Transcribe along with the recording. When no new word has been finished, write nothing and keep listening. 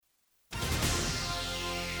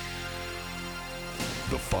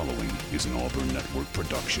The following is an Auburn Network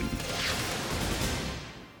production.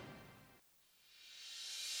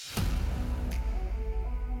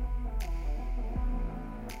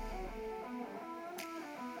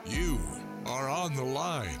 You are on the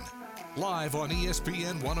line. Live on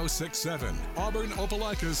ESPN 1067, Auburn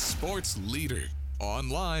Opelika's sports leader.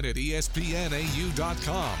 Online at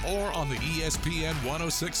espnau.com or on the ESPN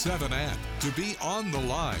 1067 app. To be on the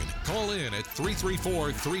line, call in at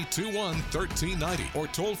 334-321-1390 or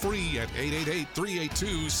toll free at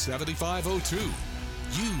 888-382-7502.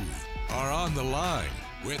 You are on the line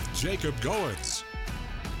with Jacob Goins.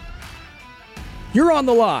 You're on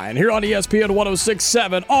the line here on ESPN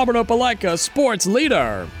 1067, Auburn Opelika sports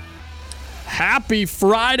leader. Happy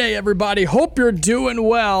Friday, everybody. Hope you're doing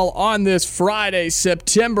well on this Friday,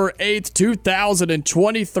 September 8th,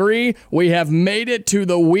 2023. We have made it to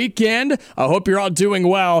the weekend. I hope you're all doing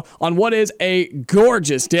well on what is a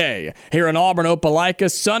gorgeous day here in Auburn,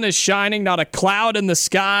 Opelika. Sun is shining, not a cloud in the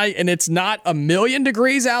sky, and it's not 1,000,000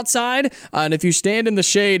 degrees outside. And if you stand in the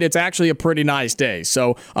shade, it's actually a pretty nice day.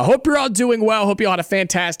 So I hope you're all doing well. Hope you all had a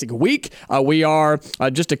fantastic week. We are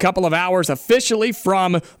just a couple of hours officially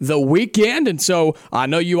from the weekend. And so I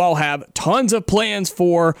know you all have tons of plans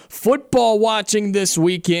for football watching this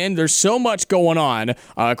weekend. There's so much going on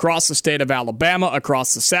across the state of Alabama,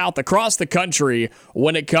 across the South, across the country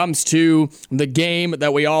when it comes to the game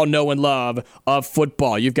that we all know and love of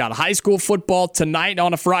football. You've got high school football tonight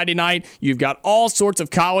on a Friday night. You've got all sorts of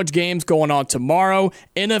college games going on tomorrow.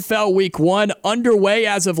 NFL Week 1 underway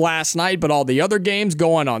as of last night, but all the other games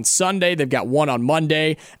going on Sunday. They've got one on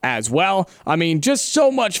Monday as well. I mean, just so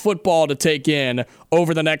much football to take in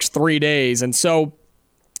over the next 3 days. And so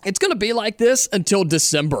it's going to be like this until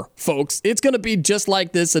December, folks. It's going to be just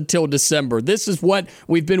like this until December. This is what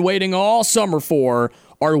we've been waiting all summer for.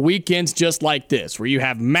 Are weekends just like this, where you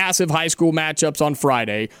have massive high school matchups on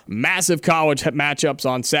Friday, massive college matchups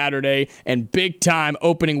on Saturday, and big-time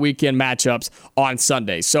opening weekend matchups on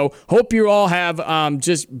Sunday. So hope you all have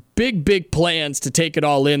just big plans to take it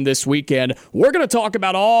all in this weekend. We're going to talk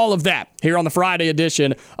about all of that here on the Friday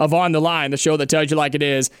edition of On the Line, the show that tells you like it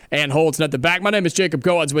is and holds it at the back. My name is Jacob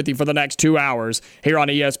Goins with you for the next 2 hours here on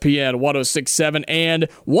ESPN 1067, and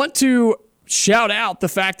want to shout out the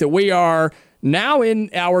fact that we are now in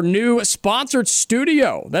our new sponsored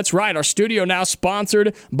studio. That's right, our studio now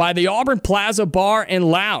sponsored by the Auburn Plaza Bar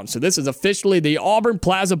and Lounge. So this is officially the Auburn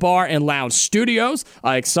Plaza Bar and Lounge Studios.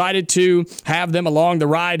 Excited to have them along the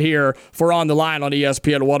ride here for On the Line on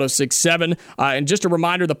ESPN 1067. And just a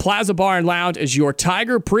reminder, the Plaza Bar and Lounge is your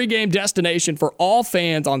Tiger pregame destination for all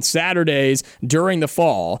fans on Saturdays during the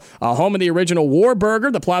fall. Home of the original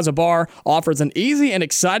Warburger, the Plaza Bar offers an easy and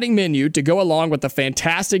exciting menu to go along with the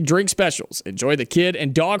fantastic drink specials. Enjoy the kid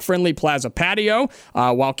and dog-friendly Plaza patio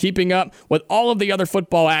while keeping up with all of the other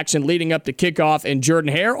football action leading up to kickoff in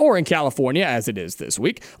Jordan-Hare or in California, as it is this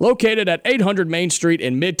week. Located at 800 Main Street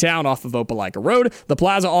in Midtown off of Opelika Road, the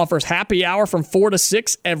Plaza offers happy hour from 4 to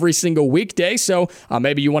 6 every single weekday, so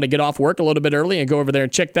maybe you want to get off work a little bit early and go over there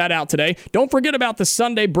and check that out today. Don't forget about the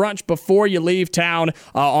Sunday brunch before you leave town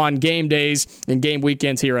on game days and game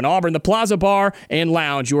weekends here in Auburn. The Plaza Bar and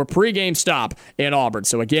Lounge, your pregame stop in Auburn.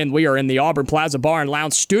 So again, we are in the Auburn Plaza Bar and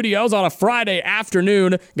Lounge Studios on a Friday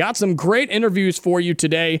afternoon. Got some great interviews for you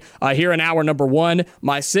today here in hour number 1.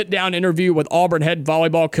 My sit-down interview with Auburn head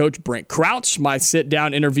volleyball coach Brent Crouch. My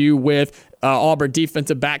sit-down interview with Auburn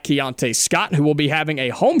defensive back Keionte Scott, who will be having a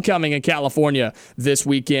homecoming in California this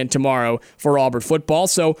weekend tomorrow for Auburn football.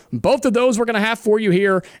 So both of those we're going to have for you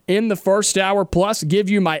here in the first hour, plus give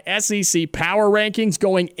you my SEC power rankings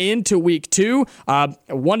going into week 2. I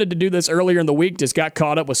wanted to do this earlier in the week, just got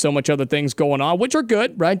caught up with so much other things going on, which are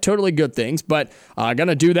good, right? Totally good things, but going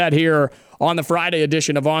to do that here on the Friday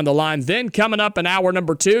edition of On the Line. Then coming up in hour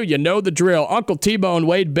number 2, you know the drill. Uncle T-Bone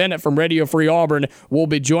Wade Bennett from Radio Free Auburn will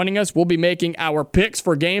be joining us. We'll be making our picks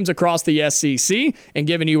for games across the SEC and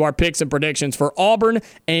giving you our picks and predictions for Auburn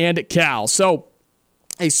and Cal. So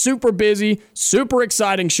a super busy, super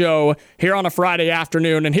exciting show here on a Friday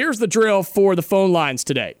afternoon. And here's the drill for the phone lines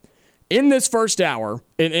today. In this first hour,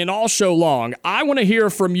 and all show long, I want to hear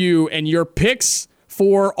from you and your picks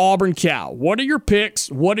for Auburn Cal. What are your picks?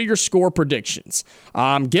 What are your score predictions?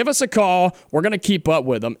 Give us a call. We're going to keep up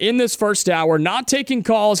with them. In this first hour, not taking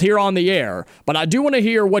calls here on the air, but I do want to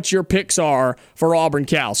hear what your picks are for Auburn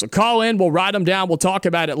Cal. So call in. We'll write them down. We'll talk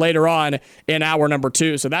about it later on in hour number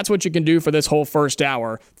 2. So that's what you can do for this whole first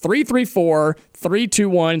hour.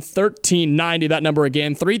 334-321-1390. That number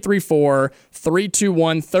again,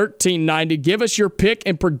 334-321-1390. Give us your pick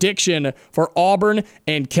and prediction for Auburn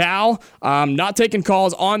and Cal. Not taking taking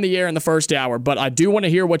calls on the air in the first hour, but I do want to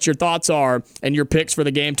hear what your thoughts are and your picks for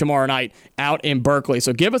the game tomorrow night out in Berkeley.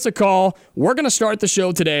 So give us a call. We're going to start the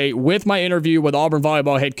show today with my interview with Auburn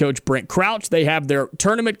volleyball head coach Brent Crouch. They have their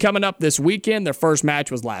tournament coming up this weekend. Their first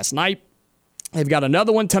match was last night. They've got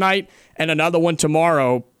another one tonight and another one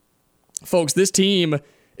tomorrow. Folks, this team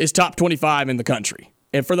is top 25 in the country.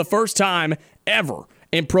 And for the first time ever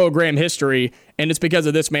in program history, and it's because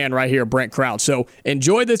of this man right here, Brent Crouch. So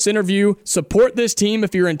enjoy this interview. Support this team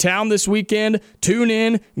if you're in town this weekend. Tune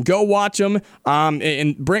in. Go watch them.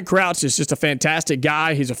 And Brent Crouch is just a fantastic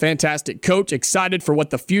guy. He's a fantastic coach. Excited for what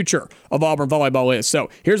the future of Auburn volleyball is. So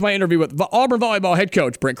here's my interview with Auburn volleyball head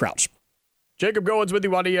coach Brent Crouch. Jacob Goins with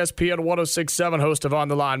you on ESPN 106.7, host of On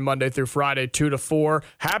the Line Monday through Friday, 2 to 4.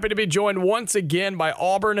 Happy to be joined once again by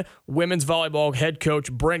Auburn women's volleyball head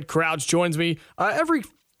coach Brent Crouch. Joins me every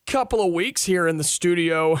couple of weeks here in the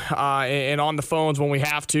studio and on the phones when we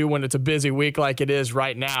have to, when it's a busy week like it is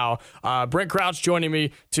right now. Brent Crouch joining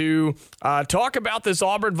me to talk about this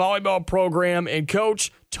Auburn volleyball program. And,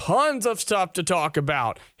 Coach, tons of stuff to talk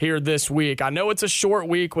about here this week. I know it's a short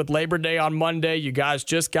week with Labor Day on Monday. You guys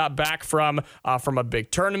just got back from a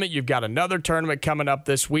big tournament. You've got another tournament coming up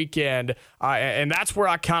this weekend, and that's where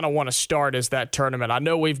I kind of want to start, is that tournament. I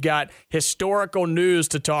know we've got historical news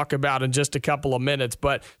to talk about in just a couple of minutes,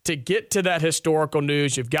 but to get to that historical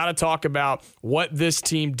news, you've got to talk about what this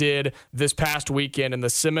team did this past weekend in the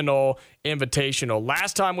Seminole Invitational.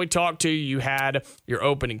 Last time we talked to you, you had your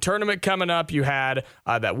opening tournament coming up. You had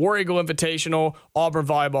that War Eagle Invitational. Auburn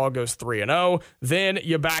volleyball goes 3-0. Then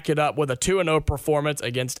you back it up with a 2-0 performance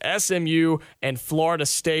against SMU and Florida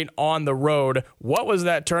State on the road. What was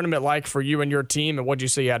that tournament like for you and your team, and what did you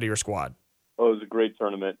see out of your squad? Oh, it was a great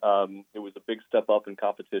tournament. It was a big step up in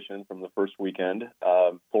competition from the first weekend.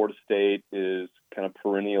 Florida State is kind of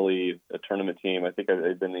perennially a tournament team. I think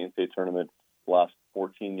they've been in the NCAA tournament the last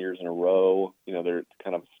 14 years in a row. You know, they're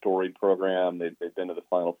kind of a storied program. They've been to the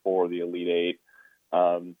Final Four, the Elite Eight.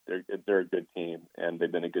 They're a good team, and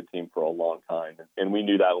they've been a good team for a long time. And we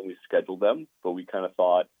knew that when we scheduled them, but we kind of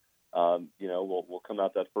thought, we'll come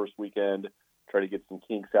out that first weekend, try to get some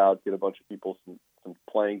kinks out, get a bunch of people some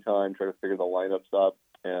playing time, try to figure the lineups up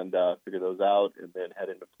and figure those out, and then head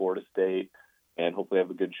into Florida State and hopefully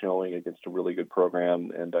have a good showing against a really good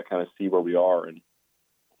program and kind of see where we are. And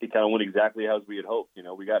it kind of went exactly as we had hoped. You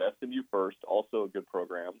know, we got SMU first, also a good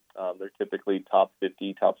program. They're typically top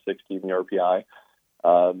 50, top 60 in the RPI.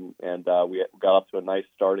 We got off to a nice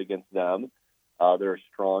start against them. They're a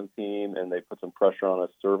strong team, and they put some pressure on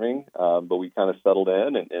us serving, but we kind of settled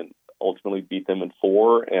in and ultimately beat them in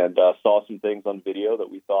 4 and saw some things on video that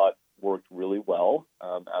we thought worked really well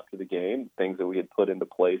after the game, things that we had put into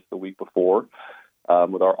place the week before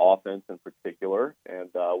with our offense in particular. And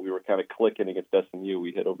we were kind of clicking against SMU.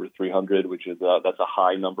 We hit over 300, which is that's a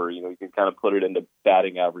high number. You know, you can kind of put it into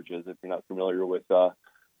batting averages if you're not familiar with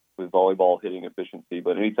volleyball hitting efficiency.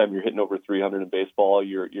 But anytime you're hitting over 300 in baseball,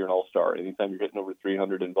 you're an all-star. Anytime you're hitting over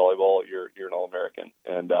 300 in volleyball, you're an All-American.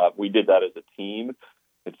 And we did that as a team.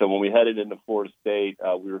 And so when we headed into Florida State,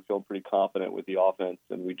 we were feeling pretty confident with the offense,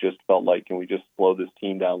 and we just felt like, can we just slow this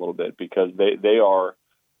team down a little bit? Because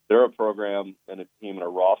they're a program and a team and a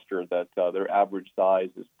roster that their average size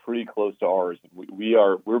is pretty close to ours.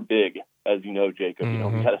 We're big, as you know, Jacob. Mm-hmm. You know,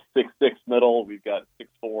 we got a 6'6" middle, we've got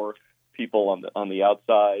 6'4" people on the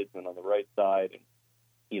outsides and on the right side, and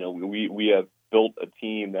you know, we have built a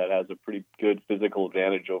team that has a pretty good physical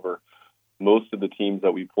advantage over most of the teams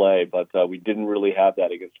that we play, but we didn't really have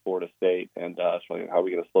that against Florida State. And so how are we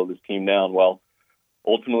going to slow this team down? Well,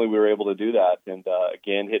 ultimately we were able to do that, and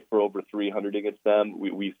again hit for over 300 against them.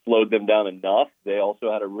 We slowed them down enough. They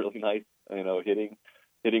also had a really nice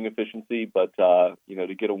hitting efficiency, but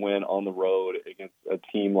to get a win on the road against a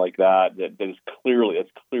team like that is clearly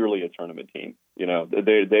a tournament team. You know,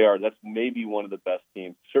 that's maybe one of the best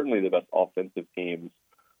teams, certainly the best offensive teams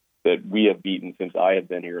that we have beaten since I have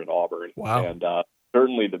been here at Auburn. Wow. And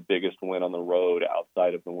certainly the biggest win on the road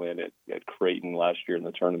outside of the win at Creighton last year in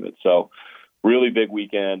the tournament. So really big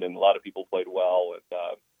weekend, and a lot of people played well.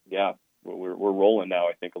 And we're rolling now,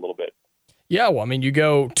 I think, a little bit. Yeah, well, I mean, you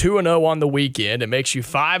go 2-0 on the weekend. It makes you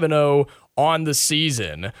 5-0 on the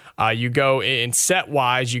season. You go in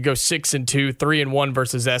set-wise, you go 6-2, 3-1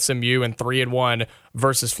 versus SMU, and 3-1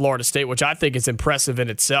 versus Florida State, which I think is impressive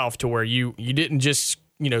in itself, to where you didn't just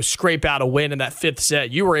scrape out a win in that fifth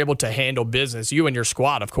set. You were able to handle business. You and your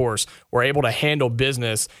squad, of course, were able to handle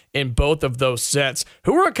business in both of those sets.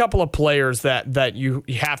 Who are a couple of players that you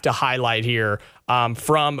have to highlight here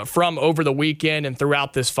from over the weekend and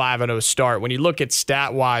throughout this 5-0 start. When you look at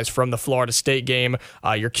stat-wise from the Florida State game,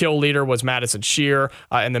 your kill leader was Madison Shear,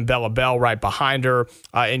 and then Bella Bell right behind her.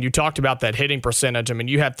 And you talked about that hitting percentage. I mean,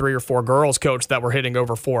 you had 3 or 4 girls, Coach, that were hitting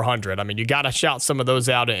over 400. I mean, you got to shout some of those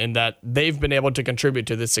out in that they've been able to contribute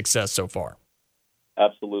to this success so far.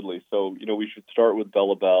 Absolutely. So, we should start with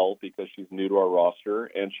Bella Bell because she's new to our roster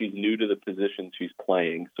and she's new to the position she's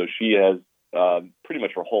playing. So she has pretty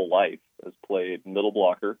much her whole life has played middle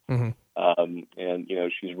blocker. And,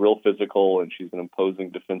 she's real physical and she's an imposing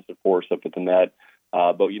defensive force up at the net.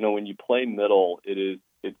 But, when you play middle,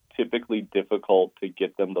 it's typically difficult to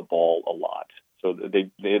get them the ball a lot. So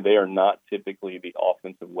they are not typically the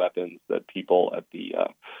offensive weapons that people at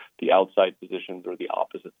the outside positions or the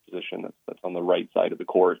opposite position that's on the right side of the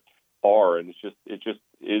court are, and it just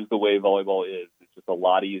is the way volleyball is. It's just a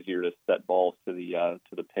lot easier to set balls to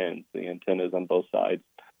the pins, the antennas on both sides,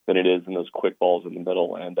 than it is in those quick balls in the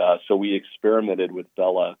middle. And so we experimented with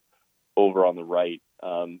Bella over on the right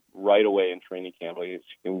away in training camp.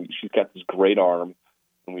 She's got this great arm.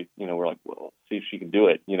 And we're like, well, let's see if she can do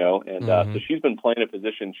it, And so she's been playing a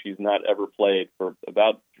position she's not ever played for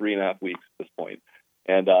about 3.5 weeks at this point.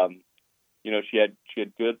 And she had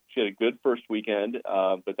a good first weekend,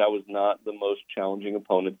 but that was not the most challenging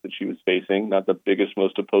opponents that she was facing, not the biggest,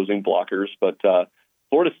 most opposing blockers. But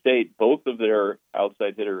Florida State, both of their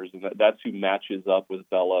outside hitters, and that's who matches up with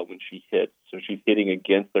Bella when she hits. So she's hitting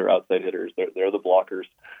against their outside hitters. They're the blockers.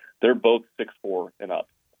 They're both 6'4" and up.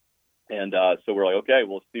 And so we're like, okay,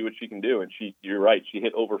 we'll see what she can do. And you're right, she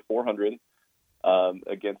hit over 400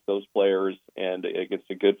 against those players and against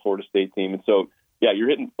a good Florida State team. And so, yeah, you're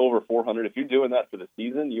hitting over 400. If you're doing that for the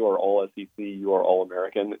season, you are all SEC, you are all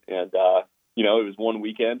American. And, it was one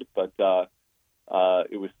weekend, but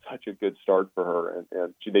it was such a good start for her.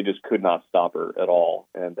 And they just could not stop her at all.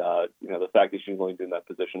 And, the fact that she's only been in that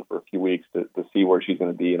position for a few weeks to see where she's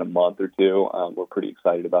going to be in a month or two, we're pretty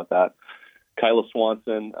excited about that. Kyla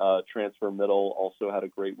Swanson, transfer middle, also had a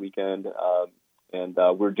great weekend. And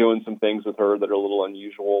we're doing some things with her that are a little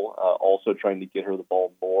unusual, also trying to get her the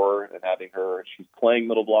ball more and having her, she's playing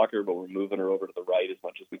middle blocker, but we're moving her over to the right as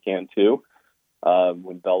much as we can too,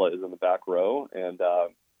 when Bella is in the back row. And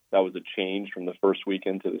that was a change from the first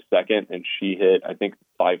weekend to the second. And she hit, I think,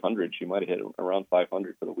 500. She might have hit around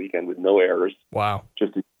 500 for the weekend with no errors. Wow.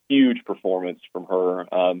 Just a huge performance from her.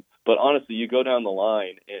 But honestly, you go down the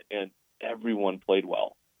line and everyone played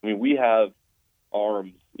well. I mean, we have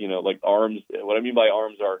arms, like arms. What I mean by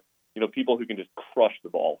arms are, people who can just crush the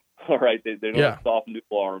ball. All right. They don't have soft,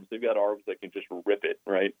 neutral arms. They've got arms that can just rip it.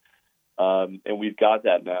 Right. And we've got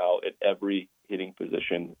that now at every hitting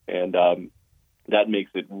position. And that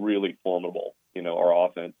makes it really formidable, our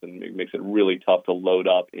offense, and it makes it really tough to load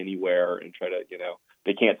up anywhere and try to,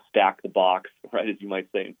 they can't stack the box, right? As you might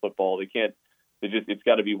say in football, they can't. It's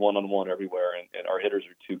got to be one-on-one everywhere, and our hitters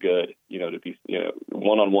are too good, to be,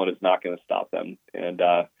 one-on-one is not going to stop them. And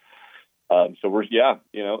so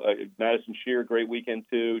Madison Shear, great weekend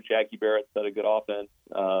too. Jackie Barrett had a good offense.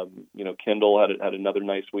 Kendall had another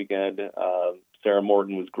nice weekend. Sarah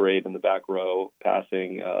Morton was great in the back row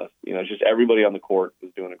passing. Just everybody on the court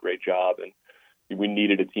was doing a great job, and we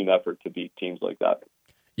needed a team effort to beat teams like that.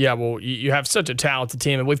 Yeah, well, you have such a talented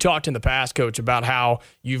team, and we've talked in the past, Coach, about how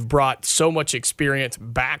you've brought so much experience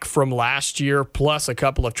back from last year, plus a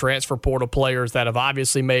couple of transfer portal players that have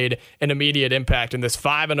obviously made an immediate impact in this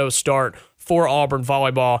 5-0 start for Auburn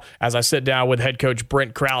volleyball. As I sit down with head coach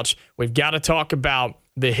Brent Crouch, we've got to talk about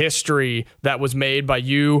the history that was made by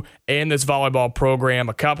you and this volleyball program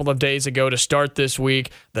a couple of days ago to start this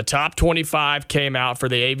week. The top 25 came out for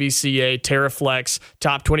the AVCA Terraflex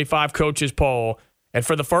Top 25 Coaches Poll. And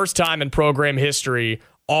for the first time in program history,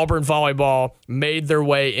 Auburn volleyball made their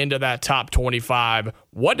way into that top 25.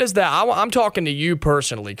 What does that, I'm talking to you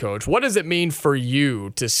personally, Coach. What does it mean for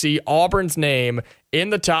you to see Auburn's name in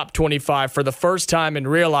the top 25 for the first time and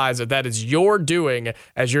realize that is your doing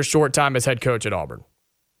as your short time as head coach at Auburn?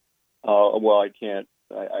 Well, I can't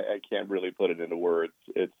really put it into words.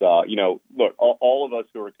 It's, look, all of us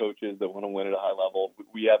who are coaches that want to win at a high level,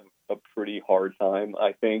 we have a pretty hard time,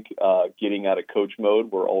 I think, getting out of coach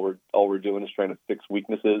mode where all we're doing is trying to fix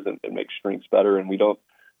weaknesses and make strengths better. And we don't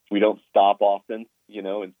stop often,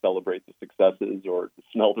 and celebrate the successes or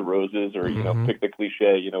smell the roses or, pick the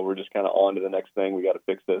cliche, we're just kind of on to the next thing. We got to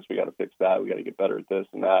fix this. We got to fix that. We got to get better at this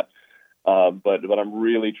and that. But I'm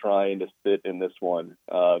really trying to sit in this one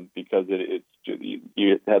because it's just,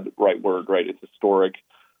 you had the right word, right? It's historic.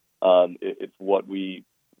 It's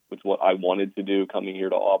what I wanted to do coming here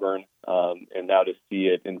to Auburn, and now to see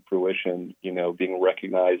it in fruition, being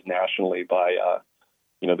recognized nationally by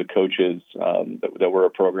the coaches, that we're a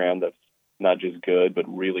program that's not just good, but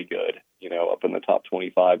really good, up in the top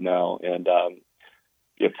 25 now. And,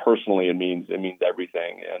 personally, it means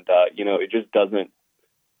everything. And, it just doesn't,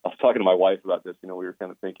 I was talking to my wife about this, we were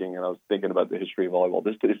kind of thinking, and I was thinking about the history of volleyball.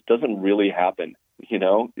 This doesn't really happen,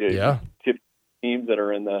 Yeah. Teams that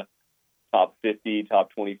are in the top 50, top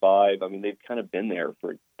 25, they've kind of been there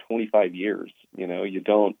for 25 years. You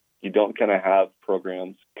don't kind of have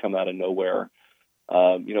programs come out of nowhere.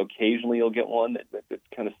 Occasionally you'll get one that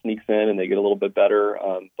kind of sneaks in and they get a little bit better.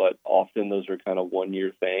 But often those are kind of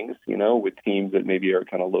 1-year things, with teams that maybe are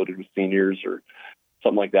kind of loaded with seniors or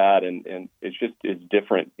something like that. And it's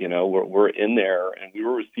different. We're in there, and we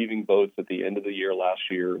were receiving votes at the end of the year last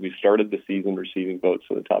year. We started the season receiving votes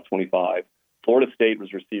for the top 25. Florida State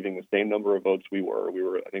was receiving the same number of votes we were. We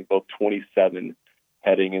were, I think, both 27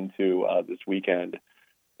 heading into this weekend.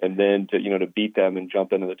 And then to beat them and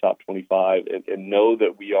jump into the top 25 and know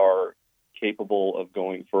that we are capable of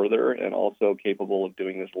going further and also capable of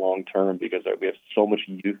doing this long term, because we have so much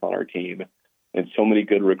youth on our team and so many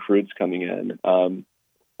good recruits coming in.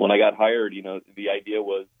 When I got hired, the idea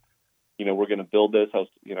was, we're going to build this.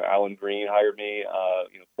 Alan Green hired me,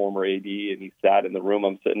 former AD, and he sat in the room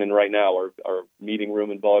I'm sitting in right now, our meeting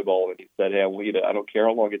room in volleyball, and he said, "Hey, I don't care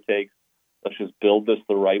how long it takes. Let's just build this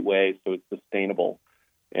the right way so it's sustainable."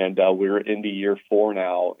 And we're into year 4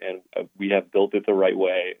 now, and we have built it the right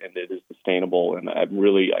way, and it is sustainable. And I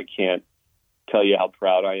can't tell you how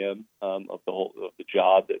proud I am of the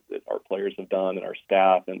job that our players have done, and our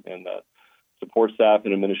staff, and the support staff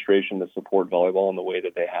and administration that support volleyball in the way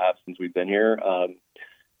that they have since we've been here.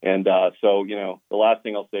 So the last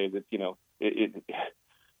thing I'll say is that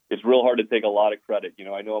it's real hard to take a lot of credit.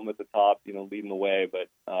 I know I'm at the top, leading the way, but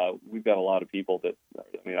we've got a lot of people that.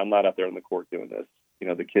 I'm not out there on the court doing this.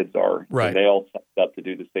 The kids are. Right. And they all signed up to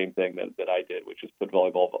do the same thing that I did, which is put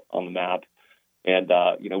volleyball on the map. And,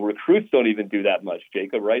 recruits don't even do that much,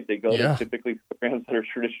 Jacob, right? They go to typically programs that are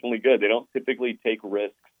traditionally good. They don't typically take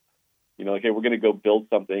risks. Hey, we're going to go build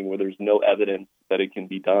something where there's no evidence that it can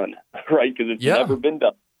be done, right? Because it's never been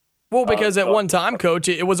done. Well, because at one time, Coach,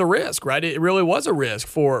 it was a risk, right? It really was a risk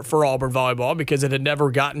for Auburn volleyball because it had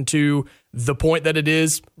never gotten to the point that it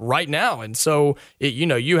is right now. And so,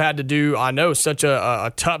 you had to do, I know, such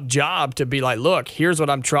a tough job to be like, look, here's what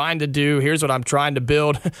I'm trying to do. Here's what I'm trying to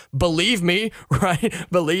build. Believe me, right?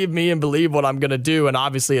 Believe me and believe what I'm going to do. And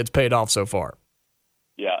obviously it's paid off so far.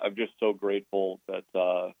 Yeah, I'm just so grateful that,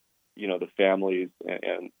 the families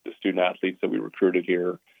and the student athletes that we recruited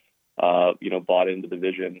here, bought into the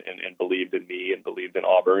vision and believed in me and believed in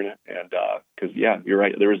Auburn. And because, you're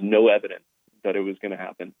right, there was no evidence that it was going to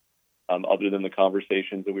happen other than the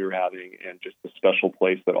conversations that we were having and just the special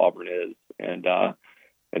place that Auburn is. And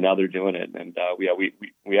now they're doing it. And we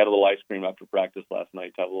had a little ice cream after practice last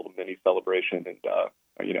night to have a little mini celebration. And,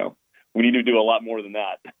 we need to do a lot more than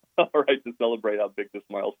that, all right, to celebrate how big this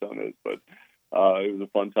milestone is. But it was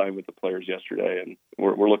a fun time with the players yesterday, and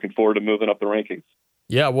we're looking forward to moving up the rankings.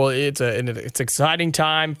 Yeah, well, it's an exciting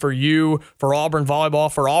time for you, for Auburn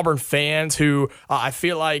volleyball, for Auburn fans who I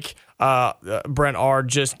feel like, Brent, are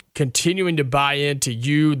just continuing to buy into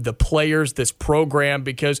you, the players, this program,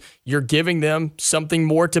 because you're giving them something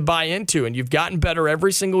more to buy into, and you've gotten better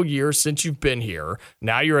every single year since you've been here.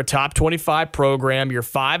 Now you're a top 25 program. You're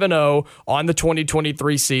 5-0 on the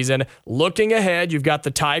 2023 season. Looking ahead, you've got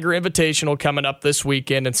the Tiger Invitational coming up this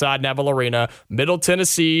weekend inside Neville Arena, Middle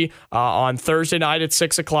Tennessee on Thursday night at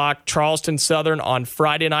 6 o'clock, Charleston Southern on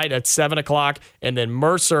Friday night at 7 o'clock, and then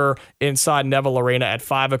Mercer inside Neville Arena at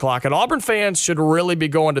 5 o'clock. And Auburn fans should really be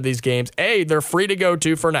going to these games. They're free to go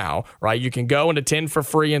to for now, right? You can go and attend for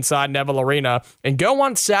free inside Neville Arena and go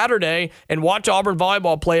on Saturday and watch Auburn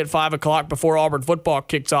volleyball play at 5 o'clock before Auburn football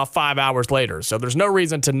kicks off 5 hours later. So there's no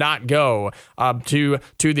reason to not go to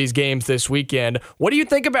these games this weekend. What do you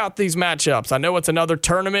think about these matchups? I know it's another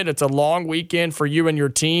tournament. It's a long weekend for you and your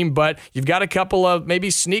team, but you've got a couple of maybe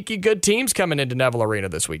sneaky good teams coming into Neville Arena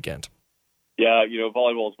this weekend. Yeah,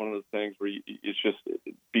 volleyball is one of those things where it's just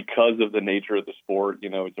because of the nature of the sport,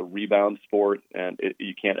 it's a rebound sport, and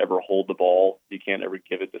you can't ever hold the ball. You can't ever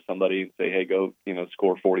give it to somebody and say, hey, go,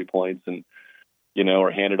 score 40 points and,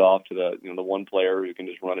 or hand it off to the one player who can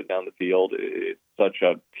just run it down the field. It's such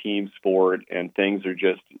a team sport, and things are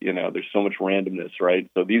just, there's so much randomness, right?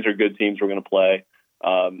 So these are good teams we're going to play.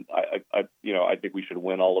 I think we should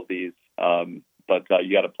win all of these, but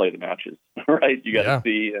you got to play the matches, right? You got to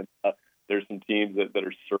see, and there's some teams that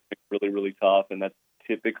are serving really, really tough, and that's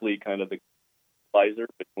typically kind of the equalizer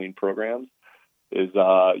between programs is,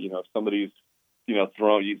 if somebody's,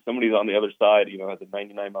 somebody's on the other side, has a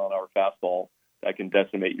 99-mile-an-hour fastball that can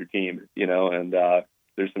decimate your team, and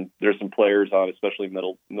there's some players on, especially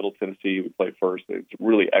Middle Tennessee, who play first. It's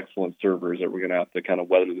really excellent servers that we're going to have to kind of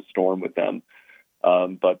weather the storm with them.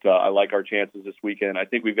 But I like our chances this weekend. I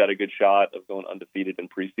think we've got a good shot of going undefeated in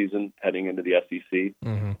preseason heading into the SEC.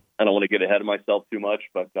 Mm-hmm. I don't want to get ahead of myself too much,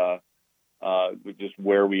 but just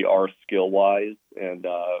where we are skill-wise and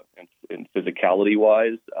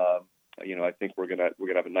physicality-wise, I think we're gonna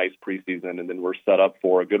have a nice preseason, and then we're set up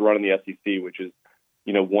for a good run in the SEC, which is,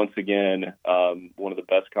 once again, one of the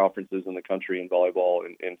best conferences in the country in volleyball,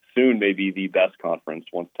 and soon maybe the best conference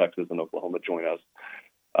once Texas and Oklahoma join us.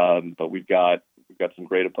 But we've got some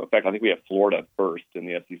great. In fact, I think we have Florida first in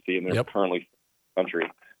the SEC, and they're currently country.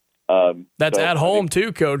 That's at home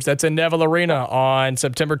too, Coach. That's in Neville Arena on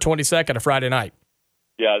September 22nd, a Friday night.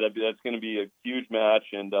 Yeah, that's going to be a huge match,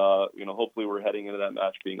 and hopefully we're heading into that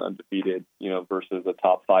match being undefeated, versus a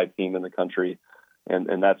top 5 team in the country,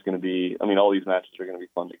 and that's going to be. I mean, all these matches are going to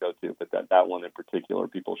be fun to go to, but that one in particular,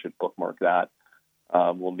 people should bookmark that.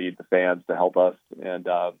 We'll need the fans to help us, and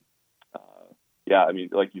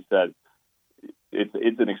like you said,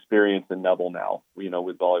 it's an experience in Neville now,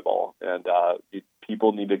 with volleyball, and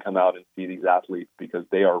people need to come out and see these athletes because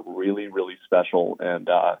they are really, really special. And,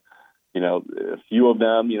 a few of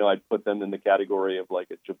them, I'd put them in the category of like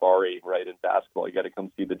a Jabari, right? In basketball, you got to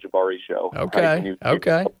come see the Jabari show. Okay. Right?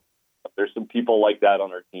 Okay. There's some people like that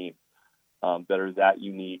on our team that are that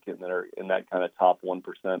unique and that are in that kind of top 1%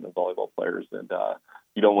 of volleyball players. And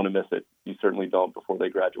you don't want to miss it. You certainly don't before they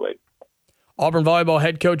graduate. Auburn volleyball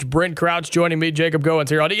head coach Brent Crouch joining me, Jacob Goins,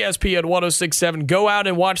 here on ESPN 106.7. Go out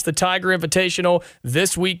and watch the Tiger Invitational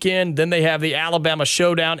this weekend. Then they have the Alabama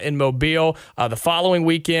Showdown in Mobile the following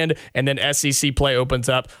weekend, and then SEC play opens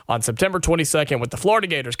up on September 22nd with the Florida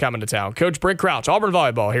Gators coming to town. Coach Brent Crouch, Auburn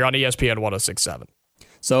volleyball here on ESPN 106.7.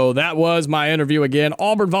 So that was my interview again.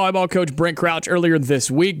 Auburn volleyball coach Brent Crouch earlier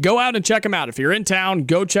this week. Go out and check him out. If you're in town,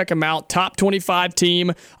 go check him out. Top 25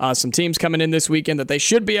 team. Some teams coming in this weekend that they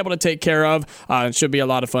should be able to take care of. It should be a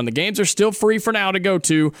lot of fun. The games are still free for now to go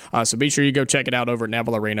to, so be sure you go check it out over at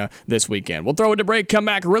Neville Arena this weekend. We'll throw it to break, come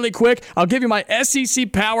back really quick. I'll give you my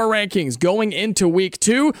SEC power rankings going into week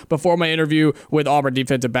 2 before my interview with Auburn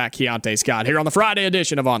defensive back Keionte Scott here on the Friday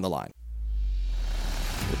edition of On the Line.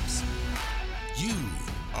 You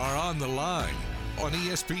are on the line on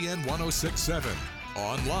ESPN 106.7,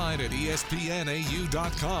 online at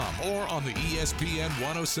espnau.com, or on the ESPN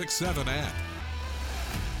 106.7 app.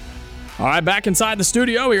 All right, back inside the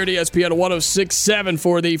studio here at ESPN 106.7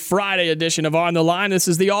 for the Friday edition of On the Line. This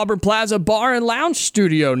is the Auburn Plaza Bar and Lounge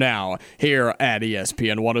studio now here at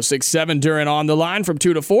ESPN 106.7 during On the Line from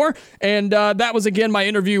 2 to 4. And that was, again, my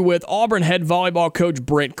interview with Auburn head volleyball coach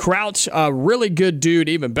Brent Crouch. A really good dude,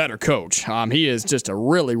 even better coach. He is just a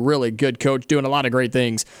really, really good coach, doing a lot of great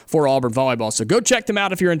things for Auburn volleyball. So go check them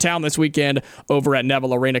out if you're in town this weekend over at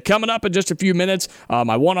Neville Arena. Coming up in just a few minutes,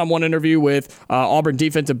 my one-on-one interview with Auburn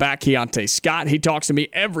defensive back Keionte Scott. He talks to me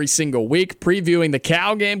every single week, previewing the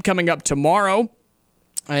Cal game coming up tomorrow.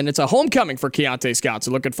 And it's a homecoming for Keionte Scott,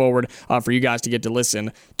 so looking forward for you guys to get to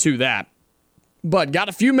listen to that. But got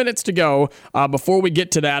a few minutes to go before we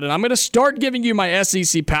get to that, and I'm going to start giving you my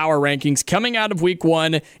SEC power rankings coming out of week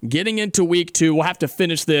 1, getting into week 2. We'll have to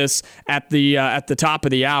finish this at the top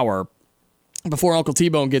of the hour before Uncle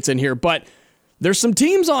T-Bone gets in here. But there's some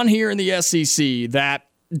teams on here in the SEC that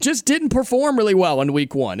just didn't perform really well in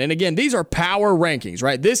week 1. And again, these are power rankings,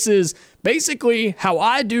 right? This is basically how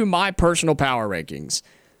I do my personal power rankings.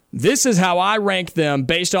 This is how I rank them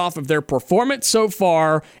based off of their performance so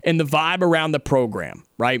far and the vibe around the program,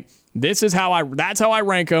 right? That's how I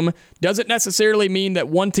rank them. Doesn't necessarily mean that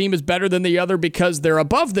one team is better than the other because they're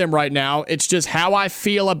above them right now. It's just how I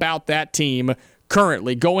feel about that team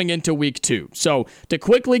currently going into week 2. So to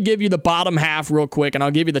quickly give you the bottom half real quick, and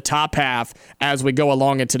I'll give you the top half as we go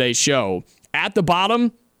along in today's show. At the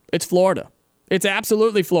bottom, it's Florida. It's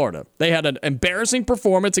absolutely Florida. They had an embarrassing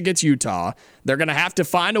performance against Utah. They're going to have to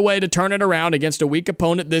find a way to turn it around against a weak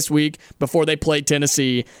opponent this week before they play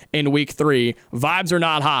Tennessee in week 3. Vibes are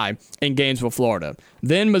not high in Gainesville, Florida.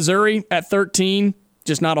 Then Missouri at 13.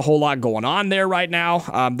 Just not a whole lot going on there right now.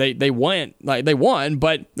 They won,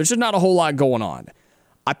 but there's just not a whole lot going on.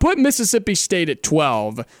 I put Mississippi State at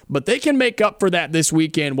 12, but they can make up for that this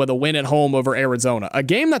weekend with a win at home over Arizona. A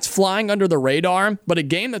game that's flying under the radar, but a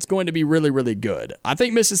game that's going to be really, really good. I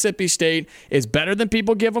think Mississippi State is better than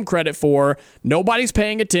people give them credit for. Nobody's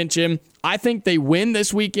paying attention. I think they win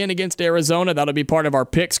this weekend against Arizona. That'll be part of our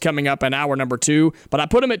picks coming up in hour number 2. But I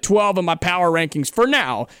put them at 12 in my power rankings for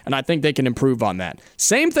now, and I think they can improve on that.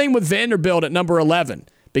 Same thing with Vanderbilt at number 11.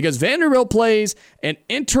 because Vanderbilt plays an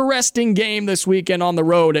interesting game this weekend on the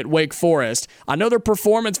road at Wake Forest. I know their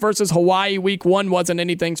performance versus Hawaii week 1 wasn't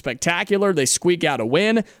anything spectacular. They squeak out a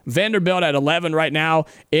win. Vanderbilt at 11 right now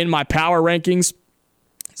in my power rankings.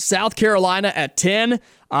 South Carolina at 10.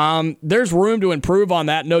 There's room to improve on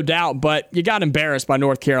that, no doubt, but you got embarrassed by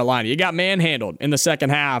North Carolina. You got manhandled in the second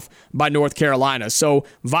half by North Carolina. So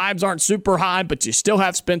vibes aren't super high, but you still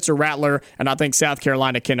have Spencer Rattler, and I think South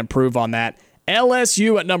Carolina can improve on that.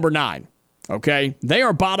 LSU at number 9. Okay, they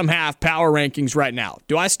are bottom half power rankings right now.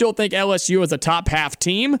 Do I still think LSU is a top half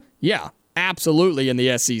team? Yeah, absolutely in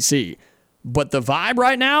the SEC. But the vibe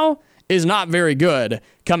right now is not very good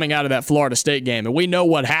coming out of that Florida State game, and we know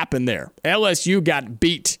what happened there. LSU got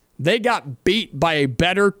beat. They got beat by a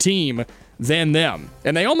better team than them,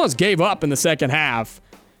 and they almost gave up in the second half.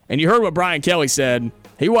 And you heard what Brian Kelly said.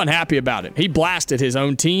 He wasn't happy about it. He blasted his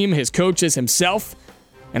own team, his coaches, himself,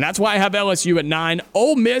 and that's why I have LSU at 9,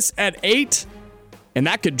 Ole Miss at 8, and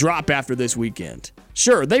that could drop after this weekend.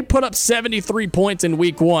 Sure, they put up 73 points in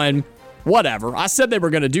week 1. Whatever. I said they were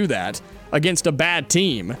going to do that against a bad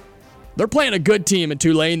team. They're playing a good team in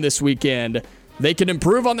Tulane this weekend. They can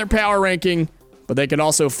improve on their power ranking, but they can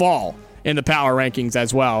also fall in the power rankings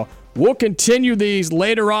as well. We'll continue these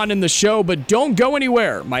later on in the show, but don't go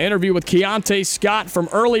anywhere. My interview with Keionte Scott from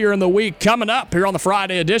earlier in the week coming up here on the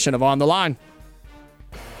Friday edition of On the Line.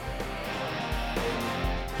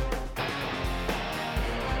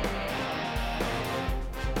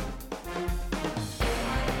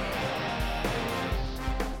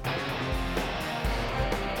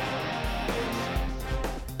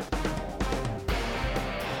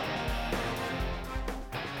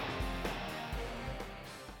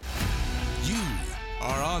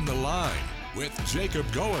 On the Line with Jacob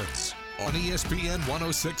Goins on ESPN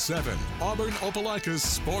 106.7, Auburn Opelika's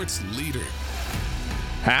sports leader.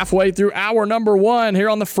 Halfway through hour number 1 here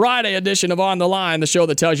on the Friday edition of On the Line, the show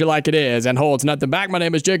that tells you like it is and holds nothing back. My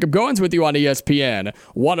name is Jacob Goins with you on ESPN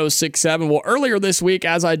 106.7. Well, earlier this week,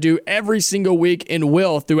 as I do every single week in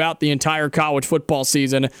Will throughout the entire college football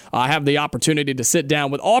season, I have the opportunity to sit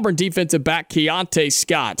down with Auburn defensive back Keionte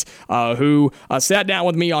Scott, who sat down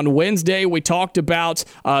with me on Wednesday. We talked about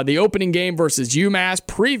the opening game versus UMass,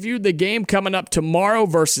 previewed the game coming up tomorrow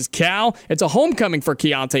versus Cal. It's a homecoming for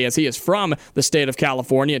Keionte as he is from the state of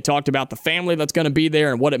California. It talked about the family that's going to be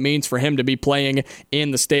there and what it means for him to be playing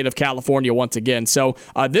in the state of California once again. So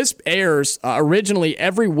this airs originally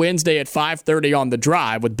every Wednesday at 5:30 on The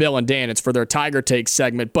Drive with Bill and Dan. It's for their Tiger Takes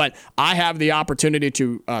segment, but I have the opportunity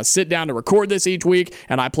to sit down to record this each week,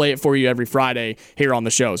 and I play it for you every Friday here on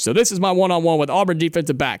the show. So this is my one-on-one with Auburn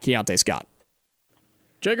defensive back Keionte Scott.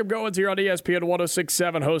 Jacob Goins here on ESPN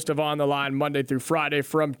 106.7, host of On the Line Monday through Friday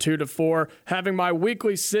from 2 to 4, having my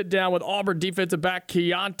weekly sit-down with Auburn defensive back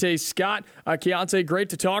Keionte Scott. Keionte, great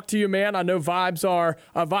to talk to you, man. I know vibes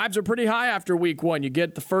are pretty high after week 1. You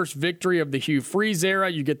get the first victory of the Hugh Freeze era.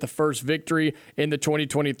 You get the first victory in the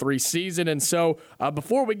 2023 season. And so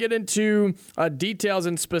before we get into details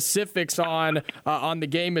and specifics on the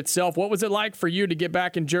game itself, what was it like for you to get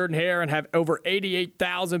back in Jordan-Hare and have over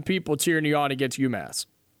 88,000 people cheering you on against UMass?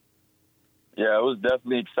 Yeah, it was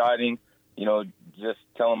definitely exciting. You know, just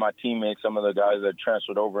telling my teammates, some of the guys that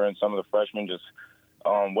transferred over and some of the freshmen, just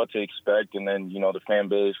what to expect. And then, you know, the fan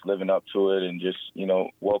base living up to it and just, you know,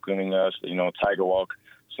 welcoming us, you know, Tiger Walk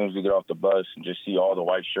as soon as we get off the bus and just see all the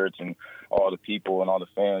white shirts and all the people and all the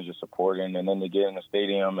fans just supporting. And then to get in the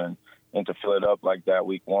stadium and to fill it up like that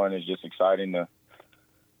week 1 is just exciting to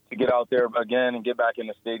get out there again and get back in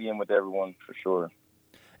the stadium with everyone for sure.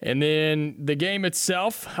 And then the game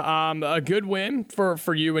itself, a good win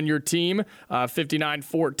for you and your team,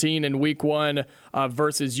 59-14 in week 1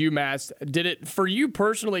 versus UMass. Did it, for you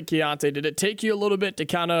personally, Keionte, did it take you a little bit to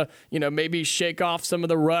kind of, you know, maybe shake off some of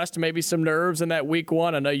the rust, maybe some nerves in that week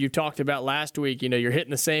 1? I know you talked about last week, you know, you're hitting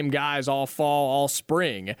the same guys all fall, all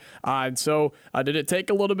spring. So did it take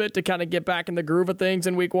a little bit to kind of get back in the groove of things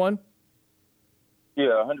in week 1?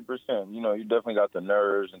 Yeah, 100%. You know, you definitely got the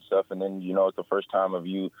nerves and stuff, and then, you know, it's the first time of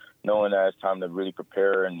you knowing that it's time to really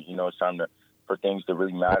prepare and, you know, it's time for things to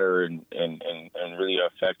really matter and really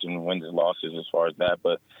affect and wins and losses as far as that.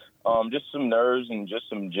 But just some nerves and just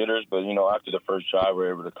some jitters. But, you know, after the first drive,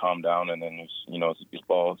 we're able to calm down, and then, it's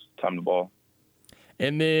time to ball.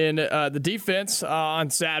 And then the defense on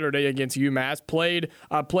Saturday against UMass played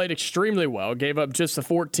extremely well, gave up just the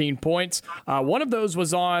 14 points. One of those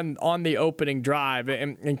was on the opening drive.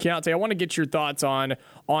 And Keionte, I want to get your thoughts on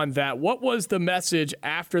that. What was the message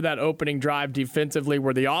after that opening drive defensively,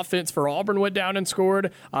 where the offense for Auburn went down and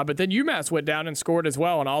scored, but then UMass went down and scored as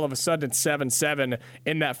well, and all of a sudden it's 7-7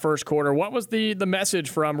 in that first quarter. What was the message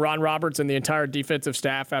from Ron Roberts and the entire defensive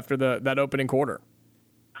staff after that opening quarter?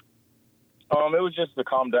 It was just to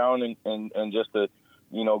calm down and just to,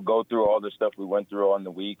 go through all the stuff we went through on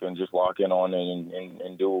the week and just lock in on it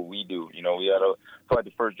and do what we do. We had for like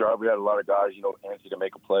the first drive, we had a lot of guys, antsy to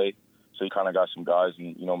make a play. So you kind of got some guys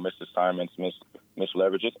and, missed assignments, missed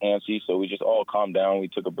leverage, just antsy. So we just all calmed down. We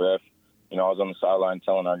took a breath. I was on the sideline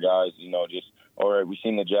telling our guys, just, all right, we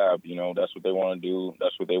seen the jab. That's what they want to do.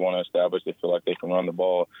 That's what they want to establish. They feel like they can run the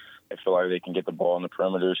ball. They feel like they can get the ball on the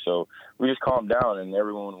perimeter. So we just calmed down, and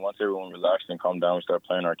once everyone relaxed and calmed down, we started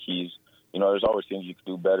playing our keys. There's always things you could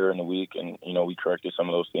do better in the week, and, we corrected some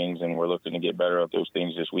of those things, and we're looking to get better at those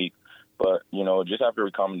things this week. But, just after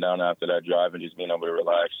we calmed down after that drive and just being able to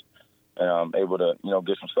relax, and able to,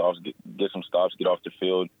 get some stops, get off the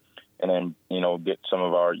field, and then, get some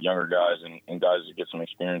of our younger guys and guys to get some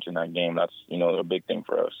experience in that game. That's, a big thing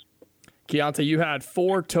for us. Keionte, you had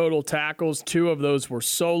 4 total tackles. 2 of those were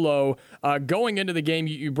solo. Going into the game,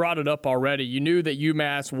 you brought it up already. You knew that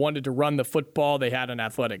UMass wanted to run the football. They had an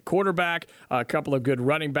athletic quarterback, a couple of good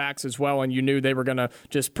running backs as well, and you knew they were going to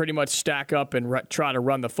just pretty much stack up and try to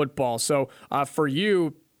run the football. So for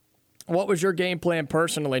you, what was your game plan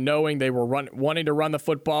personally, knowing they were wanting to run the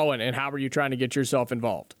football, and how were you trying to get yourself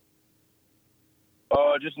involved?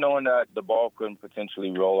 Just knowing that the ball couldn't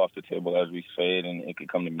potentially roll off the table, as we said, and it could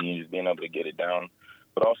come to me, just being able to get it down.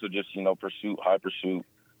 But also just, high pursuit.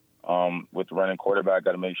 With the running quarterback,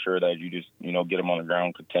 got to make sure that you just, get them on the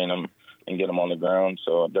ground, contain them, and get them on the ground.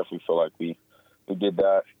 So I definitely feel like we did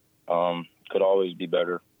that. Could always be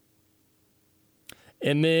better.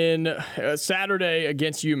 And then Saturday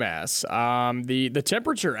against UMass, the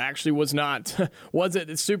temperature actually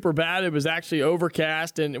wasn't super bad. It was actually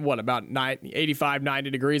overcast and about 85, 90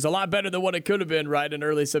 degrees. A lot better than what it could have been right in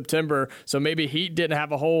early September. So maybe heat didn't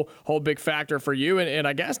have a whole big factor for you, and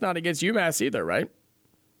I guess not against UMass either, right?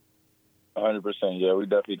 100%. Yeah,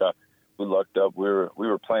 we lucked up. We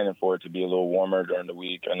were planning for it to be a little warmer during the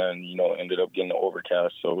week, and then ended up getting the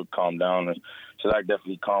overcast, so it calmed down. And so that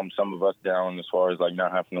definitely calmed some of us down as far as like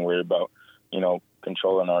not having to worry about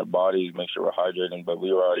controlling our bodies, make sure we're hydrating. But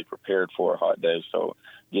we were already prepared for a hot day, so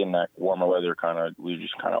getting that warmer weather we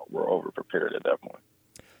just were over prepared at that point.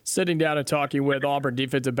 Sitting down and talking with Auburn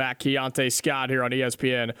defensive back Keionte Scott here on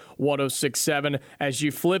ESPN 106.7. As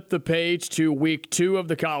you flip the page to week 2 of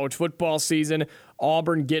the college football season,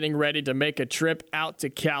 Auburn getting ready to make a trip out to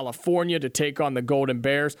California to take on the Golden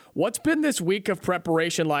Bears. What's been this week of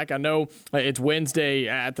preparation like? I know it's Wednesday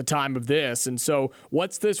at the time of this, and so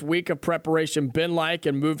what's this week of preparation been like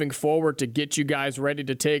and moving forward to get you guys ready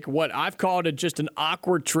to take what I've called just an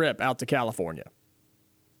awkward trip out to California?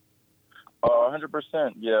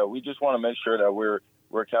 100%. Yeah, we just want to make sure that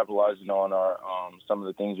we're capitalizing on our some of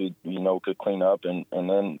the things we could clean up, and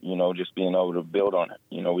then just being able to build on it.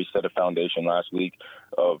 We set a foundation last week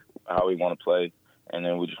of how we want to play, and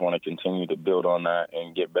then we just want to continue to build on that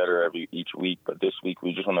and get better each week. But this week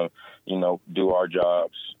we just want to do our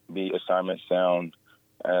jobs, be assignment sound,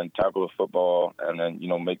 and tackle the football, and then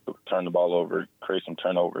turn the ball over, create some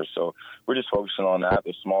turnovers. So we're just focusing on that,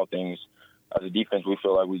 the small things. As a defense, we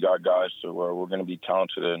feel like we got guys to where we're going to be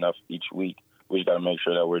talented enough each week. We just got to make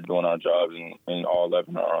sure that we're doing our jobs and all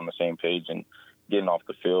 11 are on the same page and getting off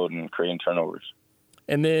the field and creating turnovers.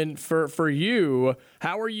 And then for you,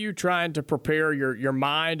 how are you trying to prepare your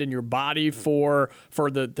mind and your body for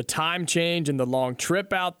the time change and the long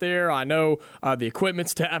trip out there? I know the equipment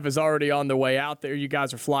staff is already on the way out there. You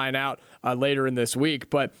guys are flying out later in this week.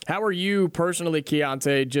 But how are you personally,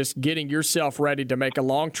 Keionte, just getting yourself ready to make a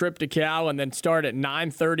long trip to Cal and then start at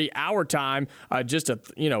 9:30 our time, just a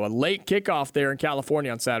late kickoff there in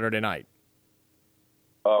California on Saturday night?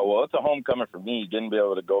 Well, it's a homecoming for me, didn't be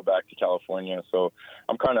able to go back to California. So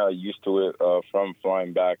I'm kind of used to it from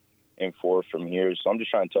flying back and forth from here. So I'm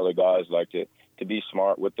just trying to tell the guys to be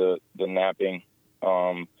smart with the napping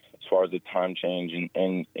as far as the time change.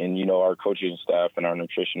 And our coaching staff and our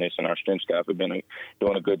nutritionists and our strength staff have been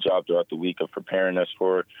doing a good job throughout the week of preparing us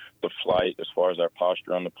for the flight as far as our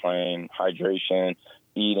posture on the plane, hydration,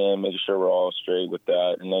 eating, making sure we're all straight with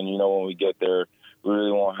that. And then, when we get there, we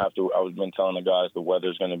really won't have to. I've been telling the guys the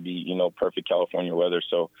weather's going to be, perfect California weather.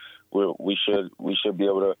 So we should be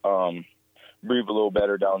able to breathe a little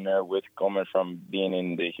better down there with coming from being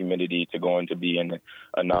in the humidity to going to be in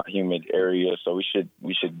a not humid area. So we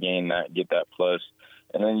should gain that, get that plus.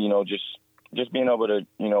 And then, just being able to,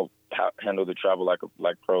 handle the travel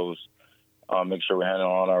like pros, make sure we're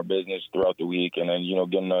handling our business throughout the week, and then,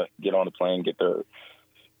 get on the plane, get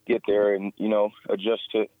there and,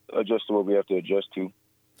 adjust to what we have to adjust to.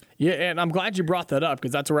 Yeah, and I'm glad you brought that up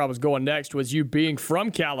because that's where I was going next, was you being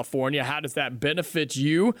from California. How does that benefit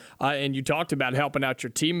you? And you talked about helping out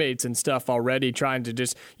your teammates and stuff already, trying to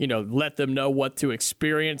just, let them know what to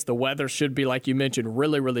experience. The weather should be, like you mentioned,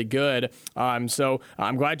 really, really good. So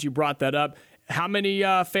I'm glad you brought that up. How many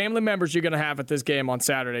family members are you going to have at this game on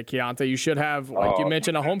Saturday, Keionte? You should have, like you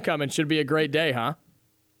mentioned, a homecoming. Should be a great day, huh?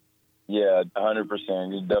 Yeah,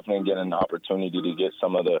 100%. You definitely get an opportunity to get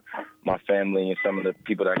some of my family and some of the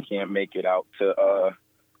people that can't make it out to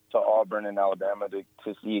Auburn and Alabama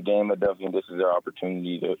to see a game. But definitely, this is their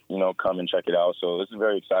opportunity to come and check it out. So this is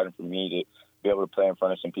very exciting for me to be able to play in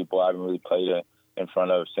front of some people I haven't really played in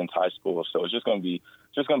front of since high school. So it's just gonna be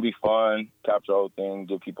fun. Capture the whole thing,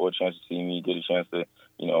 give people a chance to see me, get a chance to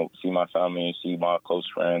see my family and see my close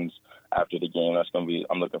friends after the game.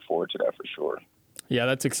 I'm looking forward to that for sure. Yeah,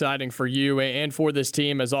 that's exciting for you and for this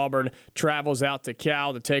team as Auburn travels out to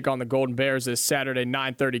Cal to take on the Golden Bears this Saturday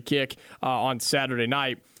 9:30 kick on Saturday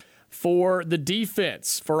night. For the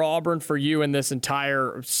defense, for Auburn, for you and this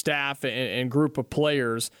entire staff and group of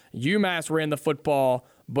players, UMass ran the football,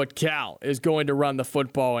 but Cal is going to run the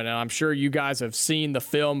football, and I'm sure you guys have seen the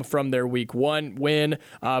film from their Week 1 win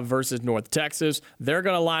versus North Texas. They're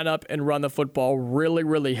going to line up and run the football really,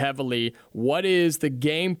 really heavily. What is the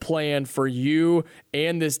game plan for you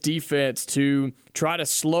and this defense to try to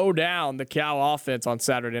slow down the Cal offense on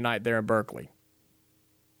Saturday night there in Berkeley?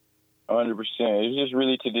 100%. It's just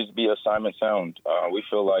really to just be assignment sound. We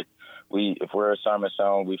feel like if we're assignment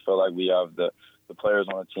sound, we feel like we have the players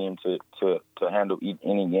on the team to handle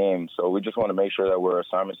any game. So we just want to make sure that we're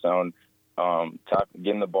assignment sound,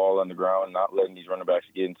 getting the ball on the ground, not letting these running backs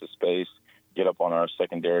get into space, get up on our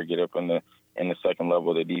secondary, get up in the second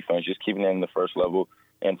level of the defense, just keeping it in the first level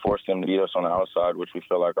and force them to beat us on the outside, which we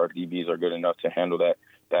feel like our DBs are good enough to handle that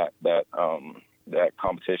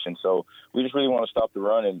competition. So we just really want to stop the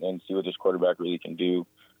run and see what this quarterback really can do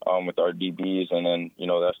with our DBs. And then,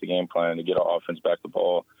 that's the game plan, to get our offense back the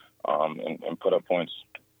ball and put up points.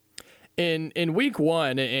 In Week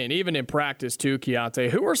 1 and even in practice too,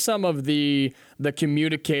 Keionte, who are some of the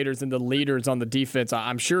communicators and the leaders on the defense?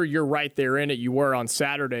 I'm sure you're right there in it. You were on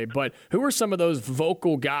Saturday, but who are some of those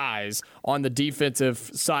vocal guys on the defensive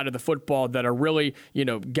side of the football that are really,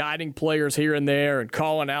 guiding players here and there and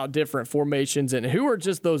calling out different formations? And who are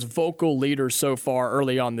just those vocal leaders so far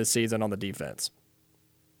early on this season on the defense?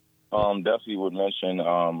 Definitely would mention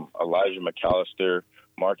Elijah McAllister,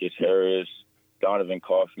 Marcus Harris, Donovan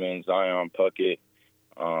Kaufman, Zion Puckett,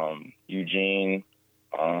 Eugene,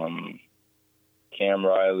 Cam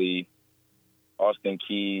Riley, Austin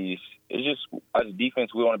Keys. It's just, as a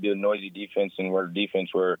defense, we want to be a noisy defense, and we're a defense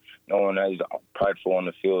where no one is prideful on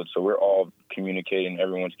the field. So we're all communicating.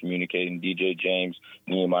 Everyone's communicating. DJ James,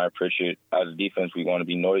 Nehemiah Pritchett. As a defense, we want to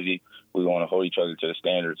be noisy. We want to hold each other to the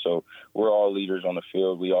standard. So we're all leaders on the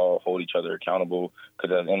field. We all hold each other accountable,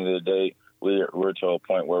 because at the end of the day, we're to a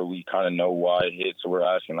point where we kind of know why it hit. So we're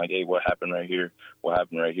asking, like, hey, what happened right here? What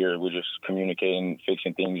happened right here? We're just communicating,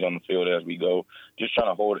 fixing things on the field as we go, just trying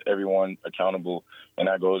to hold everyone accountable. And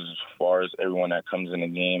that goes as far as everyone that comes in the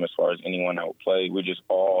game, as far as anyone that will play. We're just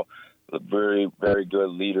all very, very good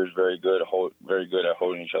leaders, very good at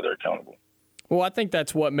holding each other accountable. Well, I think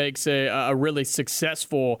that's what makes a really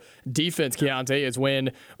successful defense, Keionte,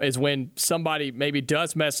 is when somebody maybe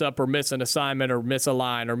does mess up or miss an assignment or miss a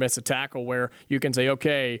line or miss a tackle, where you can say,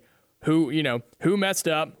 okay, who messed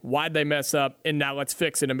up, why'd they mess up, and now let's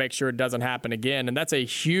fix it and make sure it doesn't happen again. And that's a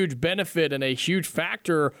huge benefit and a huge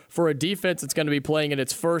factor for a defense that's going to be playing in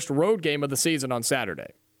its first road game of the season on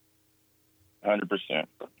Saturday. 100%.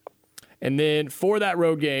 And then for that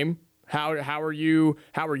road game, How are you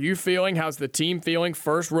feeling? How's the team feeling?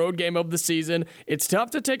 First road game of the season. It's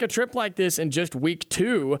tough to take a trip like this in just week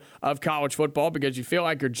 2 of college football, because you feel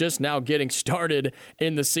like you're just now getting started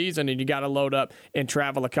in the season and you got to load up and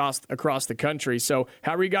travel across the country. So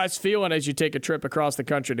how are you guys feeling as you take a trip across the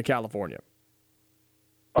country to California?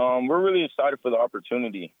 We're really excited for the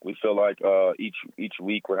opportunity. We feel like each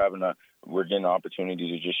week we're getting an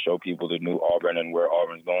opportunity to just show people the new Auburn and where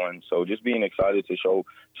Auburn's going. So just being excited to show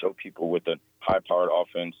people with the high-powered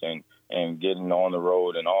offense and getting on the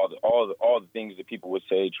road and all the things that people would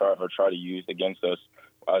say try to use against us.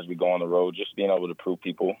 as we go on the road, just being able to prove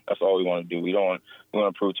people. That's all we want to do. We want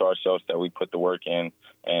to prove to ourselves that we put the work in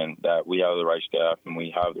and that we have the right staff and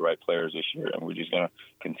we have the right players this year. And we're just going to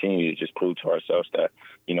continue to just prove to ourselves that,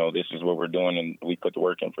 this is what we're doing and we put the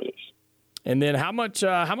work in for this. And then how much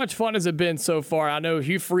fun has it been so far? I know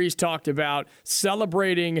Hugh Freeze talked about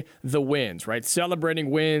celebrating the wins, right? Celebrating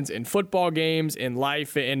wins in football games, in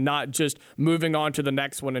life, and not just moving on to the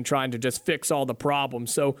next one and trying to just fix all the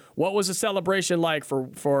problems. So what was the celebration like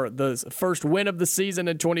for the first win of the season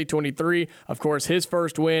in 2023? Of course, his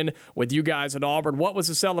first win with you guys at Auburn. What was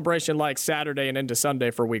the celebration like Saturday and into Sunday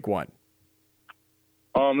for week one?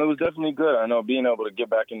 It was definitely good. I know being able to get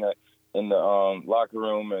back in the locker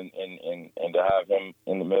room and to have him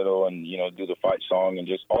in the middle and, do the fight song and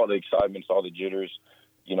just all the excitements, all the jitters,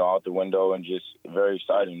 out the window, and just very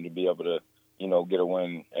exciting to be able to, get a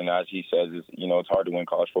win. And as he says, it's hard to win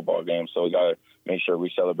college football games. So we got to make sure we're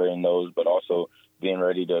celebrating those, but also being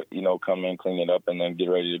ready to, come in, clean it up, and then get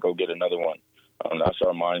ready to go get another one. That's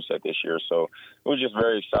our mindset this year. So it was just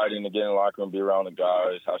very exciting to get in the locker room, be around the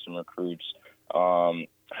guys, have some recruits,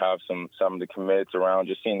 have some of the commits around,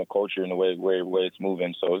 just seeing the culture and the way it's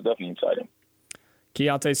moving. So it's definitely exciting.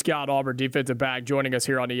 Keionte Scott, Auburn defensive back, joining us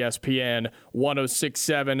here on ESPN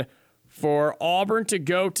 106.7. For Auburn to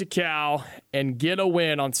go to Cal and get a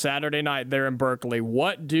win on Saturday night there in Berkeley,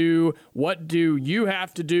 what do you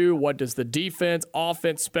have to do? What does the defense,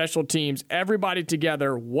 offense, special teams, everybody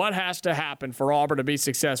together, what has to happen for Auburn to be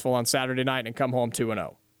successful on Saturday night and come home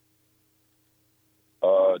 2-0?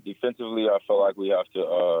 Defensively, I feel like we have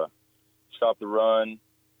to stop the run,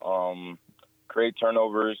 create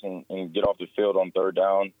turnovers, and get off the field on third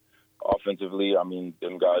down. Offensively, them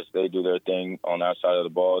guys, they do their thing on that side of the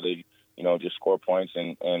ball. They, just score points,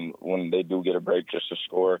 and when they do get a break, just to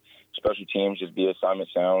score. Special teams, just be assignment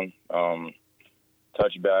sound,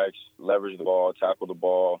 touchbacks, leverage the ball, tackle the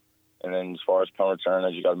ball, and then as far as punt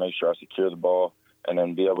returners, you got to make sure I secure the ball, and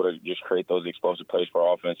then be able to just create those explosive plays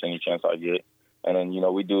for offense any chance I get. And then,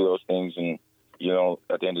 we do those things and,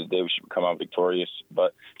 at the end of the day, we should come out victorious.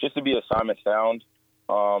 But just to be assignment sound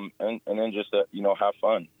and then just, have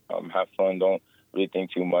fun. Have fun. Don't really think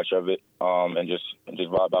too much of it and just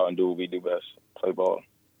vibe out and do what we do best, play ball.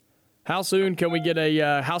 How soon can we get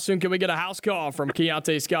a house call from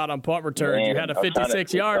Keionte Scott on punt return? Man, you had a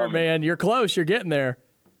 56-yarder, man. You're close. You're getting there.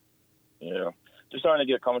 Yeah. Just starting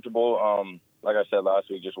to get comfortable. Like I said last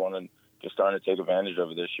week, just starting to take advantage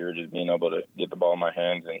of it this year, just being able to get the ball in my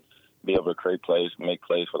hands and be able to create plays, make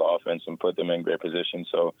plays for the offense, and put them in great position.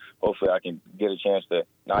 So hopefully I can get a chance to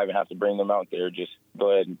not even have to bring them out there, just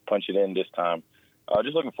go ahead and punch it in this time.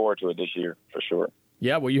 Just looking forward to it this year for sure.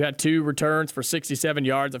 Yeah, well, you had 2 returns for 67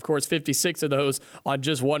 yards. Of course, 56 of those on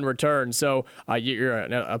just 1 return. So you're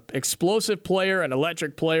an explosive player, an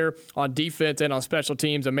electric player on defense and on special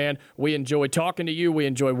teams. And, man, we enjoy talking to you. We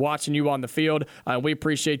enjoy watching you on the field. We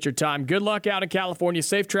appreciate your time. Good luck out in California.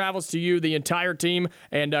 Safe travels to you, the entire team,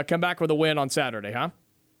 and come back with a win on Saturday, huh?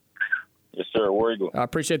 Yes, sir. Where you go? I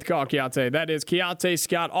appreciate the call, Keionte. That is Keionte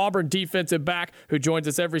Scott, Auburn defensive back, who joins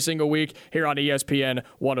us every single week here on ESPN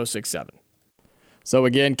 106.7. So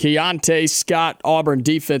again, Keionte Scott, Auburn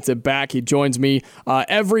defensive back. He joins me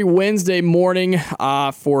every Wednesday morning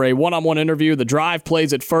for a one-on-one interview. The Drive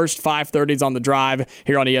plays at first, 5:30 on The Drive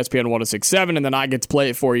here on ESPN 106.7, and then I get to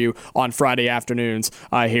play it for you on Friday afternoons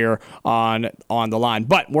here on The Line.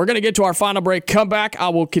 But we're going to get to our final break. Come back. I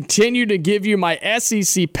will continue to give you my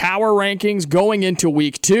SEC power rankings going into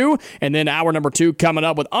week 2, and then hour number 2 coming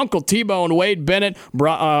up with Uncle T-Bone Wade Bennett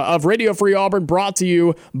of Radio Free Auburn, brought to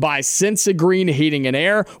you by Sensigreen Heating and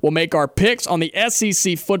Air. We'll make our picks on the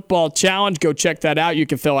SEC Football Challenge. Go check that out. You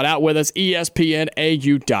can fill it out with us,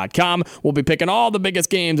 ESPNAU.com. We'll be picking all the biggest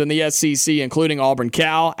games in the SEC, including Auburn,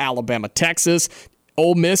 Cal, Alabama, Texas,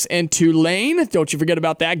 Ole Miss, and Tulane. Don't you forget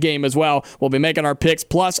about that game as well. We'll be making our picks,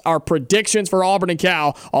 plus our predictions for Auburn and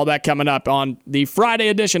Cal. All that coming up on the Friday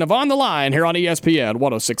edition of On the Line here on ESPN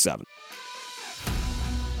 106.7.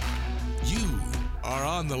 You are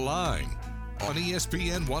on the line on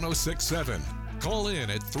ESPN 106.7. Call in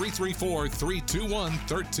at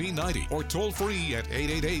 334-321-1390 or toll free at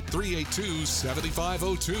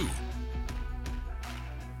 888-382-7502.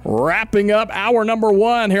 Wrapping up hour number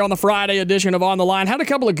 1 here on the Friday edition of On the Line. Had a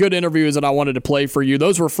couple of good interviews that I wanted to play for you.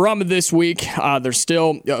 Those were from this week. They're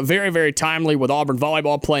still very, very timely with Auburn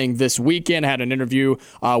volleyball playing this weekend. Had an interview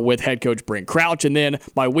with head coach Brent Crouch, and then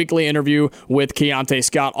my weekly interview with Keionte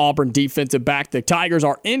Scott, Auburn defensive back. The Tigers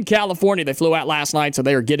are in California. They flew out last night, so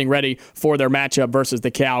they are getting ready for their matchup versus the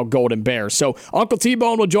Cal Golden Bears. So Uncle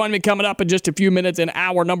T-Bone will join me coming up in just a few minutes in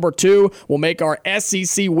hour number 2. We'll make our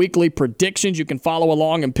SEC weekly predictions. You can follow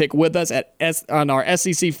along and can pick with us on our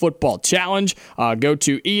SEC Football Challenge. Go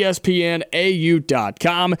to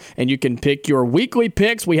ESPNAU.com, and you can pick your weekly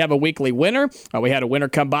picks. We have a weekly winner. We had a winner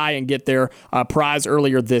come by and get their prize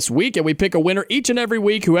earlier this week, and we pick a winner each and every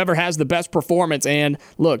week, whoever has the best performance. And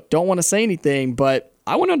look, don't want to say anything, but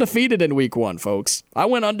I went undefeated in week 1, folks. I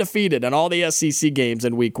went undefeated in all the SEC games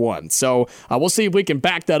in week 1. So we'll see if we can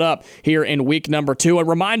back that up here in week number 2. A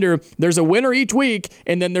reminder, there's a winner each week,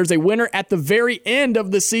 and then there's a winner at the very end of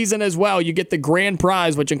the season as well. You get the grand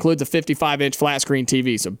prize, which includes a 55-inch flat screen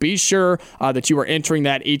TV. So be sure that you are entering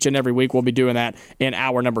that each and every week. We'll be doing that in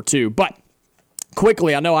hour number 2. But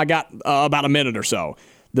quickly, I know I got about a minute or so.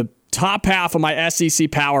 The top half of my SEC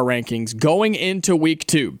power rankings going into week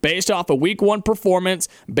 2, based off of week 1 performance,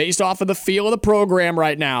 based off of the feel of the program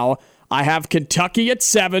right now. I have Kentucky at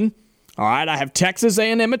 7. All right, I have Texas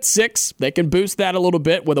A&M at 6. They can boost that a little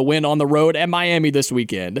bit with a win on the road at Miami this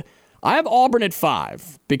weekend. I have Auburn at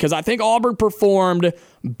 5 because I think Auburn performed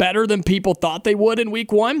better than people thought they would in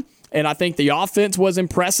week 1. And I think the offense was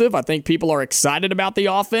impressive. I think people are excited about the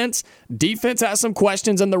offense. Defense has some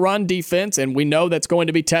questions in the run defense, and we know that's going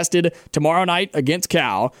to be tested tomorrow night against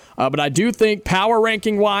Cal. But I do think power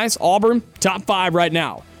ranking-wise, Auburn, top 5 right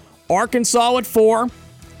now. Arkansas at 4.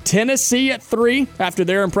 Tennessee at 3 after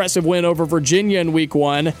their impressive win over Virginia in week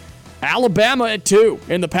 1. Alabama at 2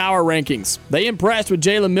 in the power rankings. They impressed with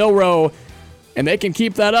Jalen Milroe, and they can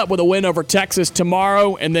keep that up with a win over Texas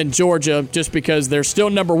tomorrow, and then Georgia, just because they're still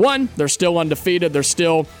number 1. They're still undefeated. They're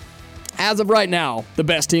still, as of right now, the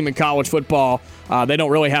best team in college football. They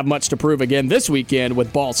don't really have much to prove again this weekend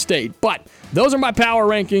with Ball State. But those are my power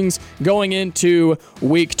rankings going into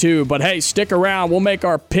week 2. But hey, stick around. We'll make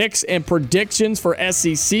our picks and predictions for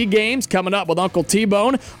SEC games coming up with Uncle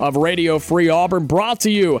T-Bone of Radio Free Auburn, brought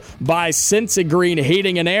to you by Sensigreen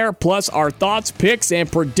Heating and Air, plus our thoughts, picks,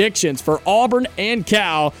 and predictions for Auburn and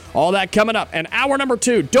Cal. All that coming up. And hour number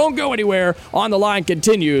 2, don't go anywhere. On the Line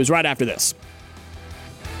continues right after this.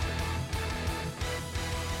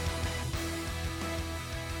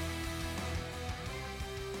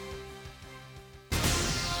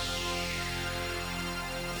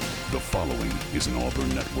 The following is an Auburn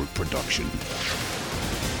Network production.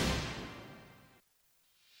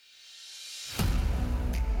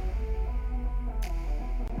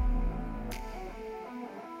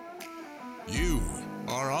 You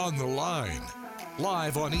are on the line.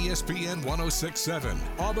 Live on ESPN 106.7,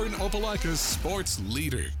 Auburn Opelika's sports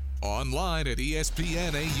leader. Online at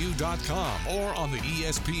ESPNAU.com or on the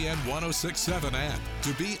ESPN 106.7 app.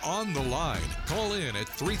 To be on the line, call in at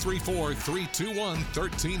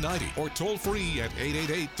 334-321-1390 or toll free at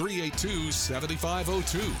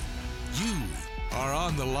 888-382-7502. You are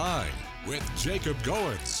on the line with Jacob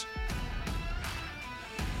Goins.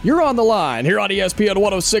 You're on the line here on ESPN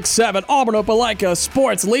 106.7, Auburn Opelika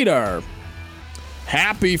sports leader.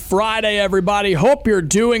 Happy Friday, everybody. Hope you're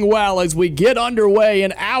doing well as we get underway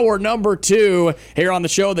in hour number 2 here on the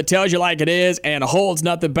show that tells you like it is and holds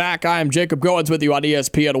nothing back. I am Jacob Goins with you on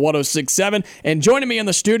ESPN 106.7. And joining me in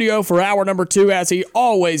the studio for hour number 2, as he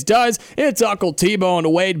always does, it's Uncle T-Bone,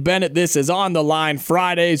 Wade Bennett. This is On the Line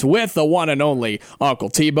Fridays with the one and only Uncle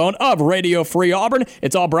T-Bone of Radio Free Auburn.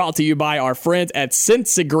 It's all brought to you by our friends at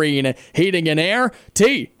Sensigreen Heating and Air.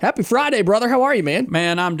 T, happy Friday, brother. How are you, man?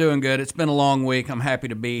 Man, I'm doing good. It's been a long week. I'm happy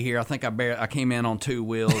to be here. I think I came in on 2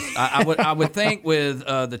 wheels. I would think with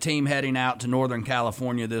the team heading out to Northern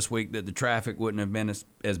California this week that the traffic wouldn't have been as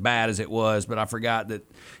bad as it was, but I forgot that,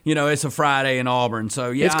 it's a Friday in Auburn.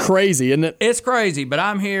 So, yeah. It's crazy, isn't it? It's crazy, but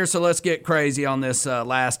I'm here, so let's get crazy on this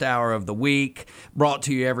last hour of the week, brought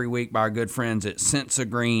to you every week by our good friends at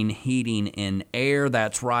Sensigreen Heating and Air.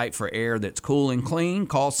 That's right, for air that's cool and clean.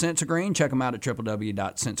 Call Sensigreen. Check them out at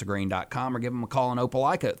www.sensigreen.com or give them a call in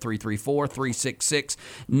Opelika at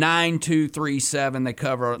 334-366-9237. They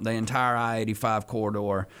cover the entire I-85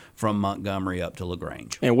 corridor from Montgomery up to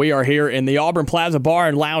LaGrange. And we are here in the Auburn Plaza Bar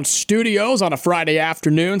and Lounge Studios on a Friday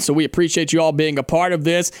afternoon, so we appreciate you all being a part of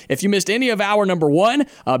this. If you missed any of hour number 1,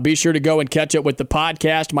 be sure to go and catch up with the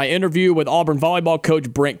podcast. My interview with Auburn volleyball coach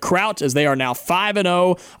Brent Crouch, as they are now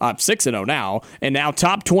 5-0, 6-0 now, and now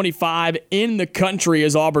top 25 in the country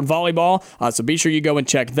is Auburn volleyball. So be sure you go and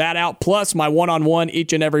check that out. Plus my one-on-one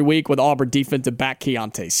each and every week with Auburn defensive defensive back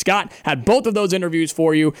Keionte Scott. Had both of those interviews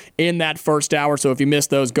for you in that first hour, so if you missed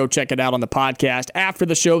those, go check it out on the podcast after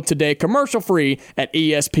the show today, commercial-free at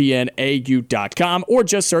ESPNAU.com, or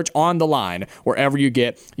just search On the Line wherever you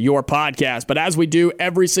get your podcast. But as we do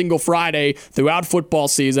every single Friday throughout football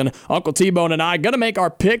season, Uncle T-Bone and I are going to make our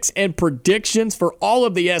picks and predictions for all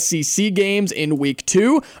of the SEC games in Week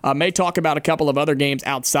 2. May talk about a couple of other games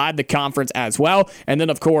outside the conference as well. And then,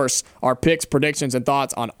 of course, our picks, predictions, and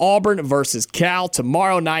thoughts on Auburn versus Cal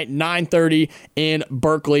tomorrow night, 9:30 in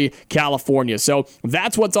Berkeley, California. So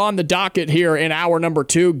that's what's on the docket here in hour number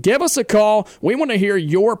 2. Give us a call. We want to hear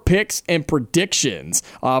your picks and predictions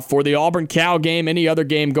for the Auburn-Cal game, any other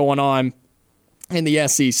game going on in the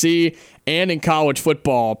SEC and in college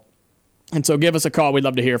football. And so give us a call. We'd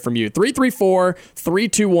love to hear from you.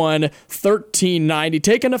 334-321-1390.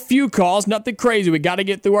 Taking a few calls, nothing crazy. We got to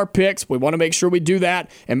get through our picks. We want to make sure we do that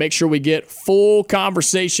and make sure we get full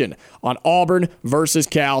conversation on Auburn versus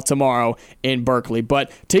Cal tomorrow in Berkeley.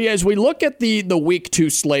 But T, as we look at the Week 2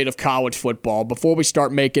 slate of college football, before we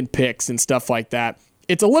start making picks and stuff like that,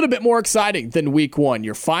 it's a little bit more exciting than Week 1.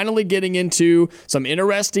 You're finally getting into some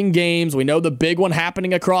interesting games. We know the big one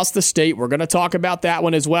happening across the state. We're going to talk about that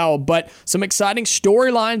one as well. But some exciting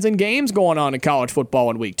storylines and games going on in college football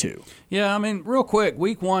in Week 2. Yeah, I mean, real quick,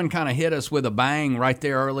 Week 1 kind of hit us with a bang right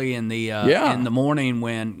there early in the morning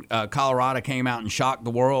when Colorado came out and shocked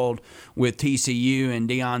the world with TCU, and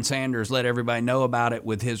Deion Sanders let everybody know about it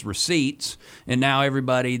with his receipts. And now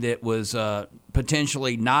everybody that was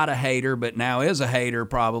potentially not a hater, but now is a hater,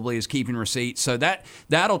 probably is keeping receipts. So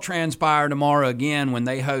that'll transpire tomorrow again when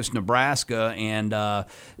they host Nebraska. And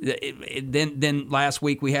then last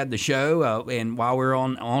week we had the show, and while we were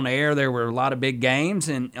on air, there were a lot of big games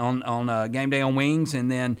and on Game Day on Wings, and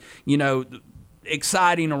then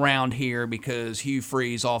exciting around here because Hugh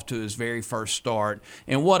Freeze off to his very first start,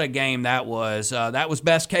 and what a game that was. That was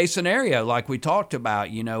best case scenario, like we talked about.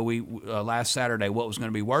 We last Saturday, what was going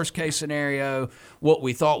to be worst case scenario, what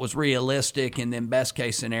we thought was realistic, and then best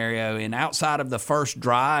case scenario. And outside of the first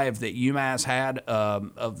drive that UMass had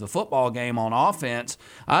of the football game on offense,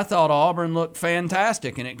 I thought Auburn looked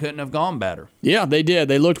fantastic, and it couldn't have gone better. Yeah, they did.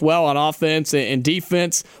 They looked well on offense and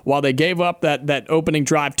defense. While they gave up that opening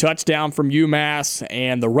drive touchdown from UMass,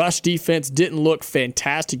 and the rush defense didn't look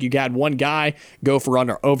fantastic. You got one guy go for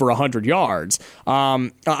over 100 yards.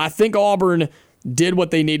 I think Auburn did what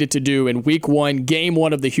they needed to do in Week 1, Game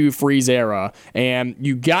 1 of the Hugh Freeze era, and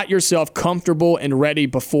you got yourself comfortable and ready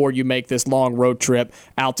before you make this long road trip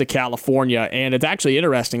out to California. And it's actually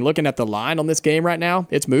interesting, looking at the line on this game right now,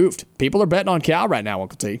 it's moved. People are betting on Cal right now,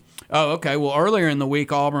 Uncle T. Oh, okay. Well, earlier in the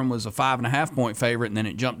week, Auburn was a 5.5-point favorite, and then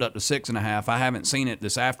it jumped up to 6.5. I haven't seen it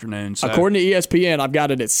this afternoon. So. According to ESPN, I've got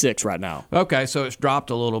it at 6 right now. Okay, so it's dropped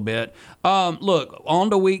a little bit. Look, on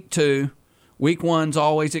to Week 2. Week 1's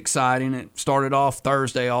always exciting. It started off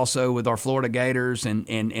Thursday also with our Florida Gators, and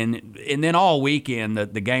then all weekend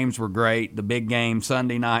the games were great. The big game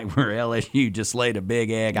Sunday night where LSU just laid a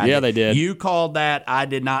big egg. They did. You called that. I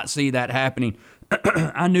did not see that happening.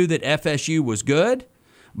 I knew that FSU was good,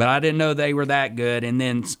 but I didn't know they were that good. And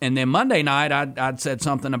then Monday night, I'd said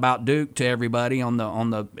something about Duke to everybody at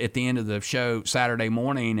the end of the show Saturday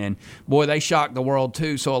morning, and boy, they shocked the world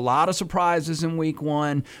too. So a lot of surprises in Week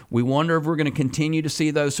 1. We wonder if we're going to continue to see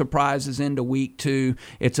those surprises into Week 2.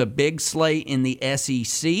 It's a big slate in the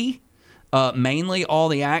SEC. Mainly, all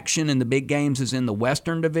the action in the big games is in the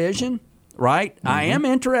Western Division. Right? Mm-hmm. I am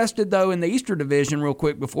interested, though, in the Eastern Division real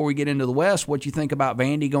quick before we get into the West. What you think about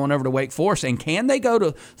Vandy going over to Wake Forest? And can they go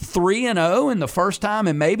to 3-0 in the first time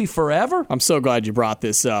and maybe forever? I'm so glad you brought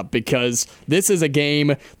this up because this is a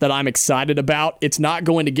game that I'm excited about. It's not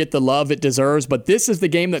going to get the love it deserves, but this is the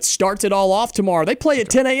game that starts it all off tomorrow. They play at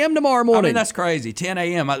 10 a.m. tomorrow morning. I mean, that's crazy. 10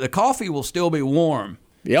 a.m. The coffee will still be warm.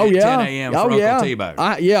 Oh, yeah. 10 a.m. for Uncle T-Bone.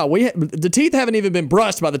 The teeth haven't even been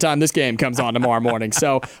brushed by the time this game comes on tomorrow morning.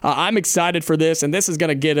 So I'm excited for this, and this is going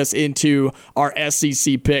to get us into our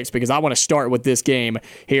SEC picks because I want to start with this game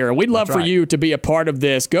here. And we'd love for you to be a part of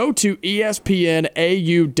this. Go to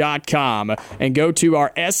ESPNAU.com and go to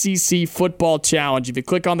our SEC Football Challenge. If you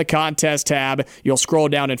click on the contest tab, you'll scroll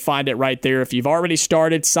down and find it right there. If you've already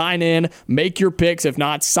started, sign in, make your picks. If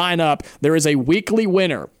not, sign up. There is a weekly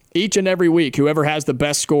winner each and every week, whoever has the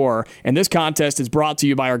best score. And this contest is brought to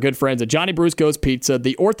you by our good friends at Johnny Brusco's Pizza,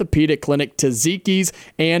 the Orthopedic Clinic, Tzatziki's,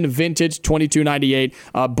 and Vintage 2298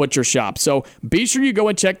 Butcher Shop. So be sure you go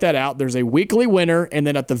and check that out. There's a weekly winner, and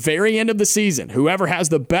then at the very end of the season, whoever has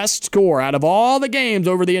the best score out of all the games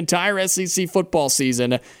over the entire SEC football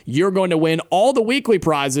season, you're going to win all the weekly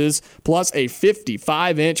prizes plus a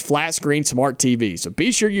 55-inch flat screen smart TV. So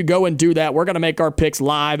be sure you go and do that. We're going to make our picks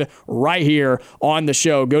live right here on the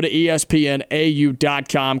show. Go to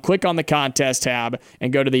ESPNAU.com, click on the contest tab,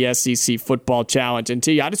 and go to the SEC Football Challenge. And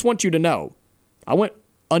T, I just want you to know, I went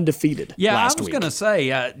undefeated last week. Yeah, I was going to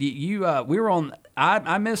say, we were on.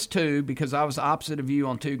 I missed 2 because I was opposite of you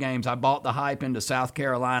on 2 games. I bought the hype into South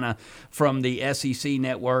Carolina from the SEC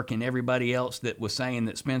network and everybody else that was saying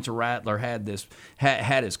that Spencer Rattler had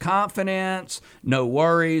his confidence, no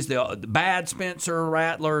worries. The bad Spencer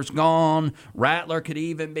Rattler's gone. Rattler could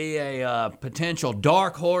even be a potential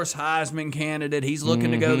dark horse Heisman candidate. He's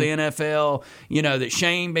looking to go to the NFL. You know, that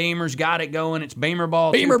Shane Beamer's got it going. It's Beamer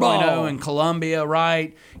Ball 2.0 in Columbia,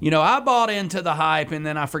 right? You know, I bought into the hype, and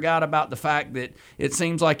then I forgot about the fact that it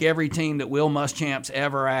seems like every team that Will Muschamp's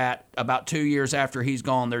ever at, about 2 years after he's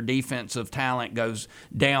gone, their defensive talent goes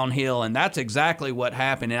downhill, and that's exactly what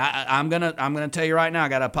happened. And I'm gonna tell you right now, I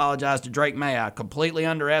got to apologize to Drake May. I completely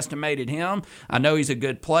underestimated him. I know he's a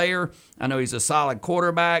good player. I know he's a solid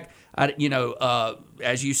quarterback.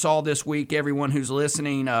 As you saw this week, everyone who's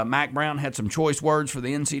listening, Mac Brown had some choice words for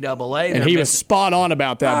the NCAA. And he was spot on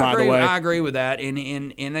about that, by the way. I agree with that, and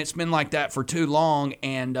it's been like that for too long,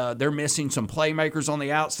 and they're missing some playmakers on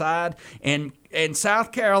the outside, and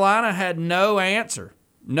South Carolina had no answer.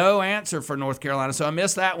 No answer for North Carolina, so I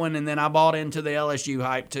missed that one, and then I bought into the LSU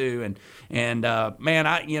hype too. And man,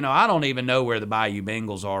 I don't even know where the Bayou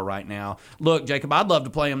Bengals are right now. Look, Jacob, I'd love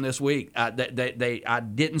to play them this week. I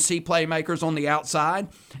didn't see playmakers on the outside.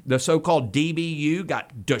 The so-called DBU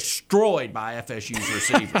got destroyed by FSU's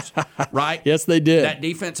receivers. Right? Yes, they did. That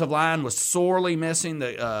defensive line was sorely missing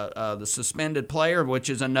the suspended player, which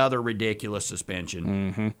is another ridiculous suspension.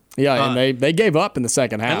 Mm-hmm. Yeah, and they gave up in the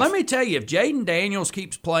second half. And let me tell you, if Jaden Daniels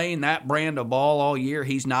keeps playing that brand of ball all year,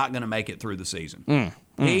 he's not going to make it through the season.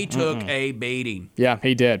 He took a beating. Yeah,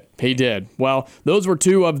 he did. He did. Well, those were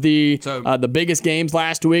 2 of the biggest games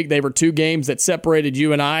last week. They were 2 games that separated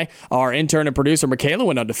you and I. Our intern and producer, Michaela,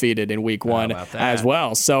 went undefeated in week 1 as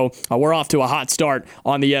well. So we're off to a hot start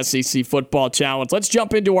on the SEC Football Challenge. Let's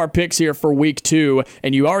jump into our picks here for week 2.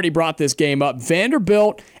 And you already brought this game up.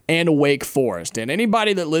 Vanderbilt and Wake Forest. And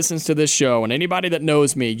anybody that listens to this show and anybody that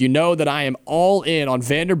knows me, you know that I am all in on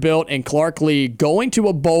Vanderbilt and Clark Lee going to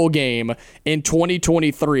a bowl game in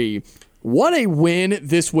 2023. What a win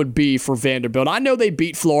this would be for Vanderbilt. I know they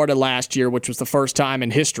beat Florida last year, which was the first time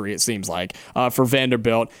in history, it seems like, for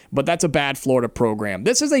Vanderbilt, but that's a bad Florida program.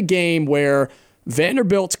 This is a game where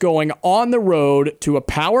Vanderbilt's going on the road to a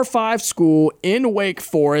Power 5 school in Wake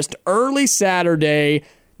Forest early Saturday.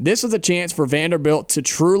 This is a chance for Vanderbilt to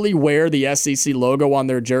truly wear the SEC logo on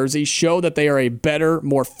their jersey, show that they are a better,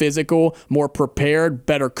 more physical, more prepared,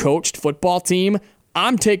 better coached football team.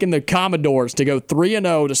 I'm taking the Commodores to go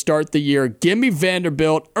 3-0 to start the year. Give me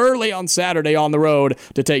Vanderbilt early on Saturday on the road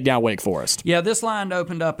to take down Wake Forest. Yeah, this line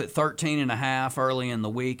opened up at 13.5 early in the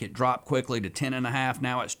week. It dropped quickly to 10.5.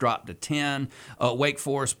 Now it's dropped to 10. Wake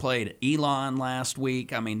Forest played Elon last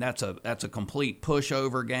week. I mean, that's a complete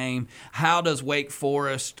pushover game. How does Wake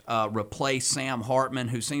Forest replace Sam Hartman,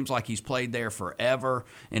 who seems like he's played there forever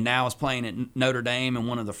and now is playing at Notre Dame and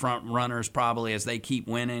one of the front runners probably as they keep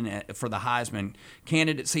winning for the Heisman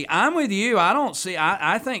candidacy? I'm with you.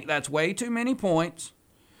 I think that's way too many points.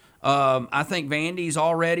 I think Vandy's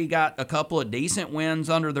already got a couple of decent wins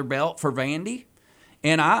under their belt for Vandy.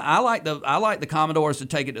 And I like the Commodores to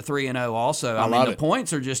take it to 3-0 also. I mean, the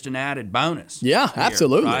points are just an added bonus. Yeah, here,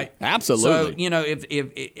 absolutely. Right? Absolutely. So,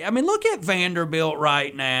 if look at Vanderbilt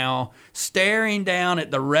right now, staring down at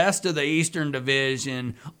the rest of the Eastern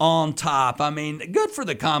Division on top. I mean, good for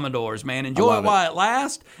the Commodores, man. Enjoy it while it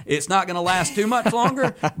lasts. It's not going to last too much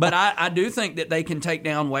longer, but I do think that they can take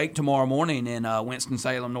down Wake tomorrow morning in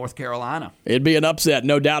Winston-Salem, North Carolina. It'd be an upset,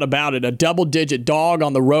 no doubt about it. A double-digit dog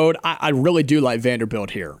on the road. I really do like Vanderbilt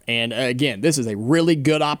here. And again, this is a really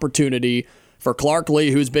good opportunity for Clark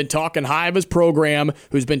Lee, who's been talking high of his program,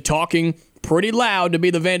 who's been talking pretty loud to be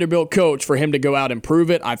the Vanderbilt coach, for him to go out and prove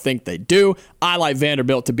it. I think they do. I like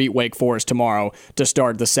Vanderbilt to beat Wake Forest tomorrow to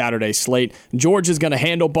start the Saturday slate. Georgia's going to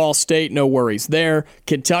handle Ball State. No worries there.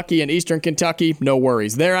 Kentucky and Eastern Kentucky, no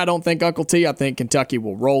worries there. I don't think, Uncle T. I think Kentucky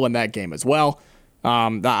will roll in that game as well.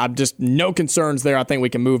 I'm just no concerns there. I think we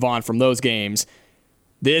can move on from those games.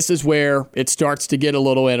 this is where it starts to get a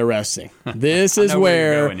little interesting. This is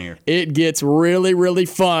where it gets really, really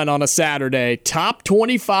fun on a Saturday. Top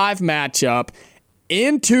 25 matchup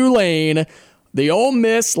in Tulane. The Ole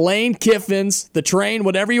Miss, Lane Kiffins, the train,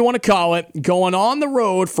 whatever you want to call it, going on the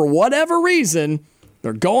road for whatever reason.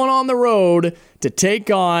 They're going on the road to take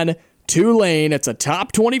on Tulane. It's a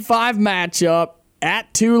top 25 matchup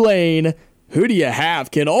at Tulane. Who do you have?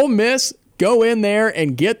 Can Ole Miss go in there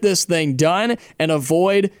and get this thing done and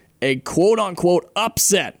avoid a quote-unquote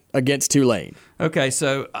upset against Tulane? Okay,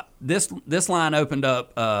 so this line opened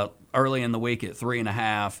up early in the week at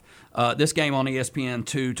 3.5. This game on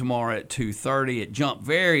ESPN2 tomorrow at 2:30. It jumped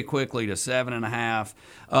very quickly to 7.5.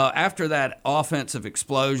 After that offensive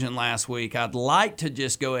explosion last week, I'd like to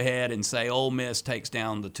just go ahead and say Ole Miss takes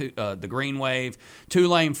down the Green Wave.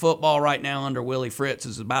 Tulane football right now under Willie Fritz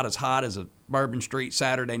is about as hot as a Bourbon Street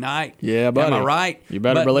Saturday night. Yeah, buddy. Am I right? You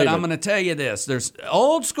better believe it. But I'm going to tell you this. There's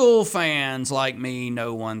old school fans like me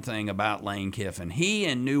know one thing about Lane Kiffin. He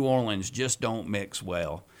and New Orleans just don't mix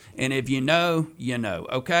well. And if you know, you know,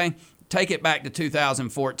 okay? Take it back to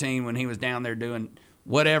 2014 when he was down there doing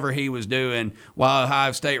whatever he was doing while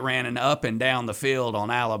Ohio State ran up and down the field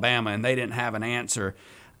on Alabama and they didn't have an answer.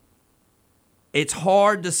 It's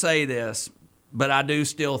hard to say this, but I do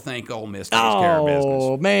still think Ole Miss takes care of business.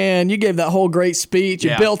 Oh, man, you gave that whole great speech.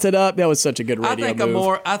 You built it up. That was such a good radio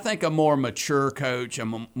move. I think a more mature coach, a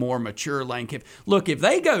more mature Lane Kiffin. Look, if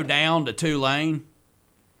they go down to Tulane,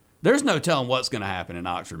 there's no telling what's going to happen in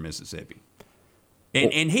Oxford, Mississippi.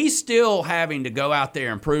 And he's still having to go out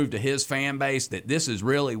there and prove to his fan base that this is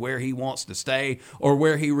really where he wants to stay or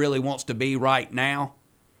where he really wants to be right now.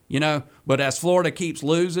 You know, but as Florida keeps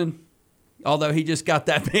losing, although he just got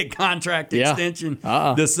that big contract extension,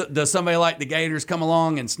 does somebody like the Gators come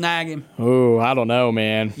along and snag him? Oh, I don't know,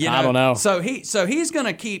 man. I don't know. So he's going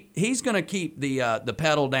to keep the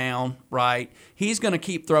pedal down, right? He's going to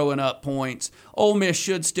keep throwing up points. Ole Miss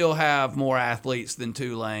should still have more athletes than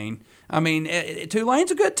Tulane. I mean,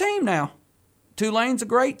 Tulane's a good team now. Tulane's a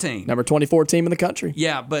great team. Number 24 team in the country.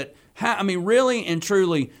 Yeah, but really and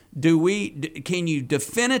truly, can you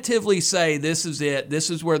definitively say this is it? This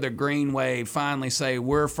is where the Green Wave finally say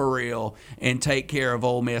we're for real and take care of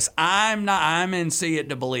Ole Miss? I'm in see it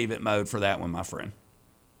to believe it mode for that one, my friend.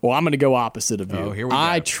 Well, I'm going to go opposite of you. Oh, here we go.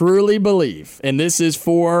 I truly believe, and this is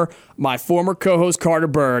for my former co-host Carter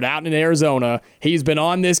Bird out in Arizona. He's been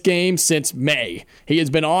on this game since May. He has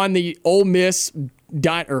been on the Ole Miss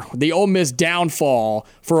downfall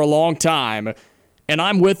for a long time, and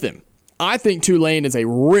I'm with him. I think Tulane is a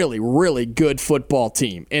really, really good football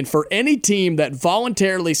team. And for any team that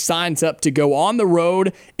voluntarily signs up to go on the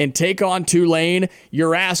road and take on Tulane,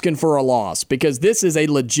 you're asking for a loss because this is a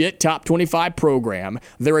legit top 25 program.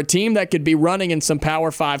 They're a team that could be running in some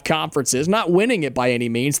Power 5 conferences, not winning it by any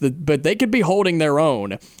means, but they could be holding their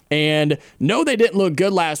own. And no, they didn't look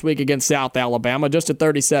good last week against South Alabama, just a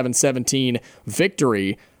 37-17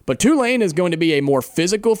 victory. But Tulane is going to be a more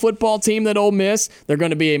physical football team than Ole Miss. They're going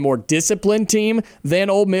to be a more disciplined team than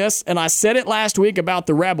Ole Miss. And I said it last week about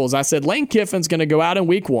the Rebels. I said Lane Kiffin's going to go out in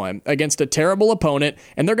week 1 against a terrible opponent,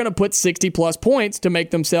 and they're going to put 60-plus points to make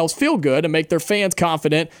themselves feel good and make their fans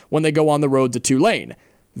confident when they go on the road to Tulane.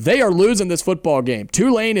 They are losing this football game.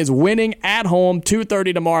 Tulane is winning at home,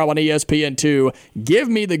 2:30 tomorrow on ESPN2. Give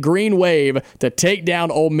me the Green Wave to take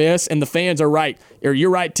down Ole Miss, and the fans are right. Or you're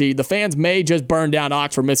right, T. The fans may just burn down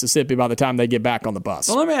Oxford, Mississippi by the time they get back on the bus.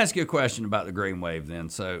 Well, let me ask you a question about the Green Wave then.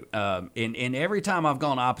 So, in every time I've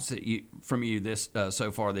gone opposite from you this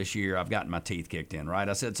so far this year, I've gotten my teeth kicked in, right?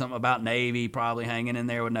 I said something about Navy probably hanging in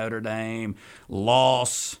there with Notre Dame,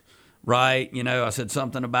 loss. Right, I said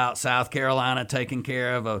something about South Carolina taking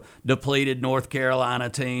care of a depleted North Carolina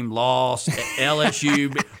team, loss,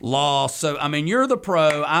 LSU, loss. So, you're the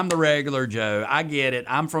pro, I'm the regular Joe. I get it.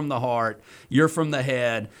 I'm from the heart. You're from the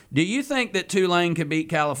head. Do you think that Tulane could beat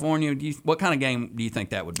California? What kind of game do you think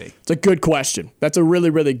that would be? It's a good question. That's a really,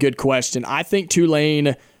 really good question. I think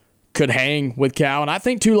Tulane could hang with Cal, and I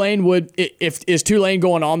think Tulane would. Is Tulane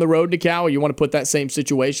going on the road to Cal, or you want to put that same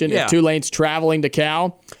situation? Yeah. If Tulane's traveling to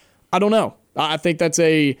Cal, I don't know. I think that's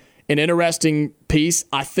an interesting piece.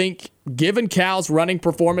 I think given Cal's running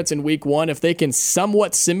performance in week 1, if they can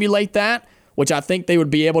somewhat simulate that, which I think they would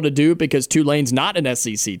be able to do because Tulane's not an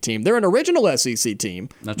SEC team. They're an original SEC team.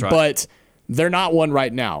 That's right. But they're not one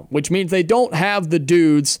right now, which means they don't have the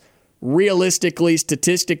dudes realistically,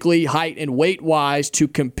 statistically, height and weight-wise to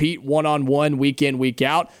compete one-on-one week in, week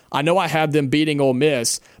out. I know I have them beating Ole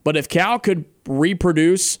Miss, but if Cal could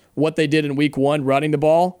reproduce what they did in week 1 running the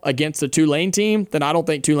ball against the Tulane team, then I don't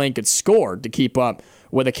think Tulane could score to keep up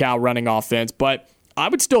with a Cal running offense. But I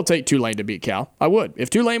would still take Tulane to beat Cal. I would. If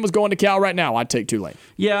Tulane was going to Cal right now, I'd take Tulane.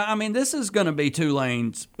 Yeah, I mean, this is going to be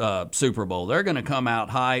Tulane's Super Bowl. They're going to come out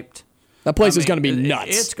hyped. That place is going to be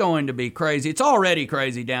nuts. It's going to be crazy. It's already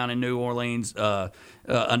crazy down in New Orleans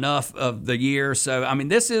enough of the year. So, I mean,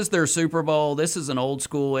 this is their Super Bowl. This is an old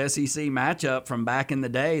school SEC matchup from back in the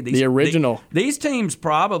day. The original. These teams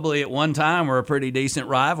probably at one time were a pretty decent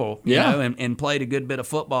rival, you know, and played a good bit of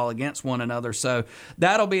football against one another. So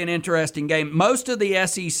that'll be an interesting game. Most of the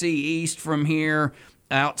SEC East from here,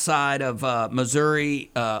 outside of Missouri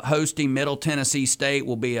hosting Middle Tennessee State,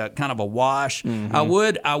 will be a kind of a wash.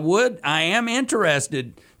 Mm-hmm. I am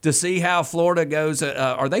interested to see how Florida goes.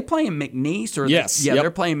 Are they playing McNeese? Or yes.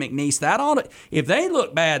 They're playing McNeese. That ought to, if they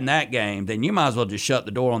look bad in that game, then you might as well just shut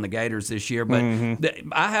the door on the Gators this year. But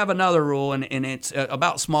I have another rule, and it's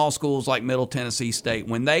about small schools like Middle Tennessee State.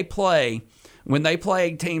 When they play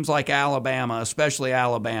teams like Alabama, especially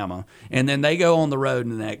Alabama, and then they go on the road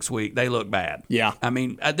in the next week, they look bad. Yeah. I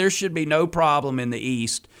mean, there should be no problem in the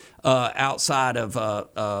East outside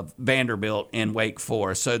of Vanderbilt and Wake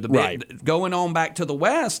Forest. So going on back to the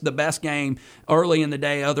West, the best game early in the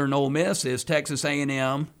day other than Ole Miss is Texas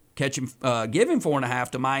A&M. Giving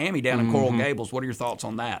 4.5 to Miami down in Coral Gables. What are your thoughts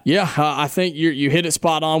on that? Yeah, I think you hit it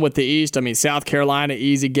spot on with the East. I mean, South Carolina,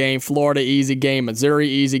 easy game. Florida, easy game. Missouri,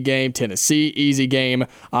 easy game. Tennessee, easy game.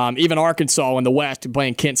 Even Arkansas in the West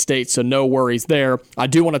playing Kent State, so no worries there. I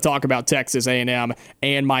do want to talk about Texas A&M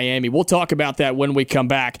and Miami. We'll talk about that when we come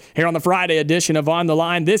back here on the Friday edition of On the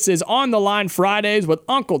Line. This is On the Line Fridays with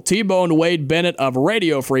Uncle T-Bone Wade Bennett of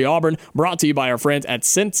Radio Free Auburn, brought to you by our friends at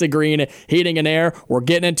Sensigreen Heating and Air. We're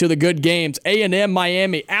getting into the good games. A&M,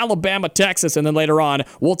 Miami, Alabama, Texas, and then later on,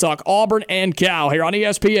 we'll talk Auburn and Cal here on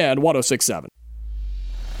ESPN 106.7.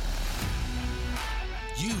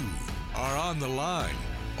 You are on the line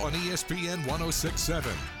on ESPN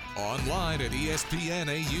 106.7, online at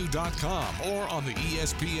espnau.com or on the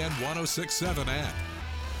ESPN 106.7 app.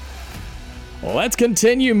 Well, let's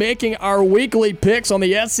continue making our weekly picks on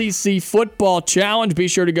the SEC Football Challenge. Be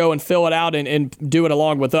sure to go and fill it out and do it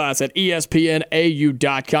along with us at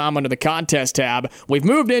espnau.com under the contest tab. We've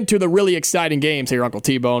moved into the really exciting games here, Uncle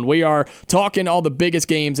T-Bone. We are talking all the biggest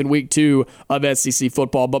games in week 2 of SEC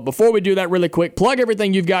football. But before we do that really quick, plug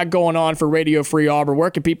everything you've got going on for Radio Free Auburn.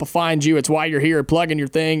 Where can people find you? It's why you're here, plugging your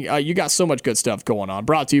thing. You got so much good stuff going on.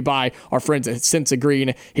 Brought to you by our friends at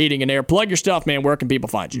Sensigreen Heating and Air. Plug your stuff, man. Where can people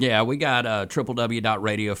find you? Yeah, we got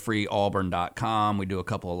www.radiofreeauburn.com. We do a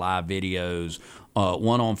couple of live videos,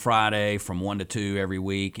 one on Friday from 1 to 2 every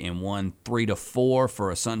week, and one 3 to 4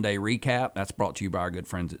 for a Sunday recap. That's brought to you by our good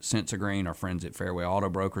friends at Sensigreen, our friends at Fairway Auto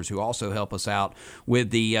Brokers, who also help us out with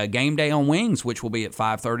the Game Day on Wings, which will be at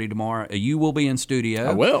 5:30 tomorrow. You will be in studio.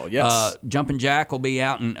 I will, yes. Jumpin' Jack will be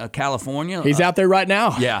out in California. He's out there right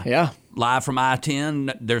now. Yeah. Live from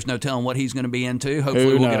I-10. There's no telling what he's going to be into.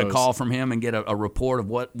 Hopefully we'll get a call from him and get a report of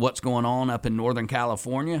what's going on up in Northern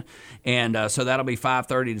California. And so that'll be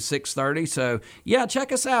 5:30 to 6:30. So, yeah,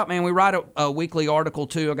 check us out, man. We write a weekly article,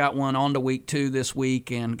 too. I got one on to week 2 this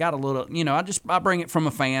week, and got a little, I bring it from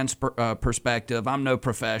a fan's perspective. I'm no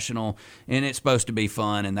professional, and it's supposed to be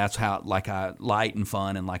fun, and that's how, light and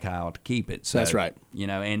fun, and like how I ought to keep it. So, that's right.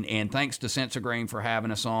 And thanks to Sensigreen for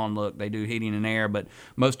having us on. Look, they do heating and air, but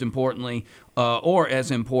most importantly, or as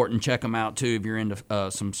important, check them out too if you're into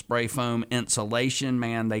some spray foam insulation.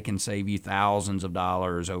 Man, they can save you thousands of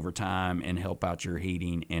dollars over time and help out your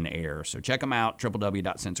heating and air. So check them out,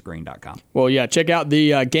 www.sensigreen.com. Well, yeah, check out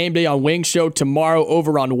the Game Day on Wings show tomorrow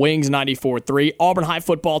over on Wings 94.3. Auburn High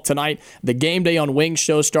football tonight. The Game Day on Wings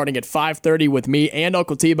show starting at 5:30 with me and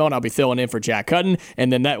Uncle T-Bone. I'll be filling in for Jack Hutton,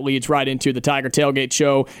 and then that leads right into the Tiger Tailgate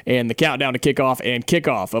show and the countdown to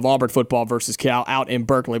kickoff of Auburn football versus Cal out in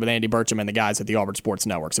Berkeley with Andy Burcham and the guys at the Auburn Sports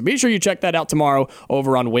Network. So be sure you check that out tomorrow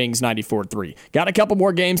over on Wings 94.3. Got a couple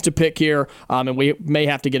more games to pick here, and we may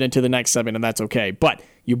have to get into the next 7, and that's okay. But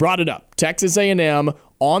you brought it up. Texas A&M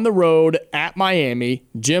on the road at Miami.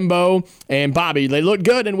 Jimbo and Bobby, they looked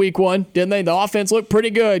good in week 1, didn't they? The offense looked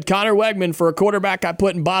pretty good. Connor Wegman, for a quarterback I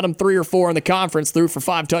put in bottom 3 or 4 in the conference, threw for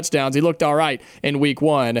 5 touchdowns. He looked all right in week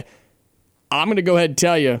 1. I'm going to go ahead and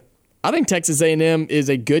tell you, I think Texas A&M is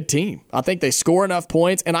a good team. I think they score enough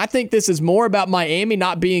points, and I think this is more about Miami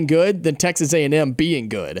not being good than Texas A&M being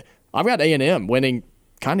good. I've got A&M winning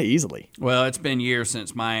kind of easily. Well, it's been years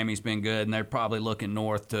since Miami's been good, and they're probably looking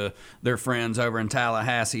north to their friends over in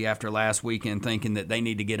Tallahassee after last weekend, thinking that they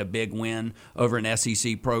need to get a big win over an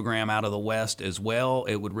SEC program out of the West as well.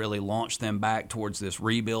 It would really launch them back towards this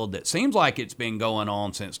rebuild that seems like it's been going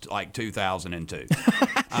on since like 2002.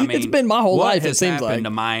 I mean, it's been my whole life, it seems like. What has happened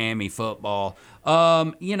to Miami football?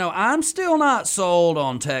 I'm still not sold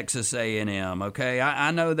on Texas A&M, okay?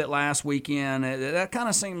 I know that last weekend, that kind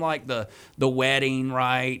of seemed like the wedding,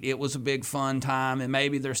 right? It was a big fun time, and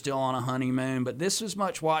maybe they're still on a honeymoon, but this was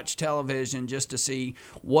much-watched television just to see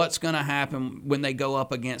what's going to happen when they go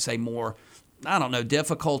up against a more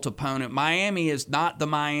difficult opponent. Miami is not the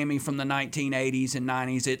Miami from the 1980s and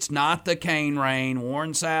 90s. It's not the Cane Rain.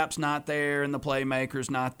 Warren Sapp's not there, and the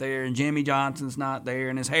playmaker's not there, and Jimmy Johnson's not there,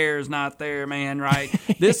 and his hair's not there, man, right?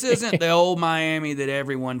 This isn't the old Miami that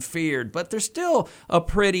everyone feared, but they're still a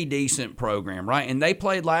pretty decent program, right? And they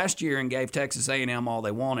played last year and gave Texas A&M all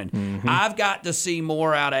they wanted. Mm-hmm. I've got to see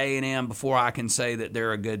more out of A&M before I can say that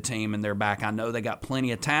they're a good team and they're back. I know they got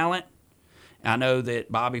plenty of talent. I know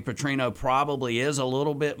that Bobby Petrino probably is a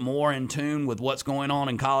little bit more in tune with what's going on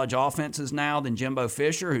in college offenses now than Jimbo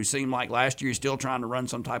Fisher, who seemed like last year he's still trying to run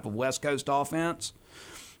some type of West Coast offense.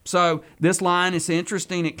 So this line is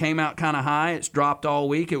interesting. It came out kind of high. It's dropped all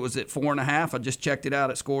week. It was at 4.5. I just checked it out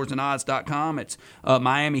at scoresandodds.com. It's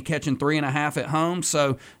Miami catching 3.5 at home.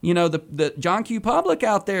 So, the John Q. public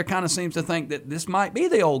out there kind of seems to think that this might be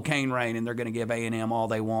the old Cane Rain and they're going to give A&M all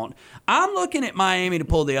they want. I'm looking at Miami to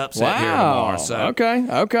pull the upset here tomorrow. So.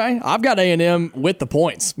 Okay. I've got A&M with the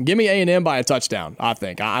points. Give me A&M by a touchdown, I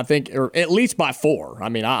think. Or at least by 4. I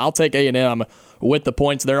mean, I'll take A&M with the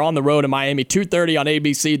points. They're on the road in Miami, 2:30 on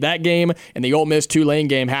ABC. That game and the Ole Miss Tulane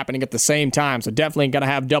game happening at the same time, so definitely going to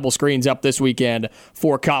have double screens up this weekend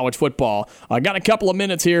for college football. I got a couple of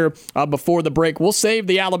minutes here before the break. We'll save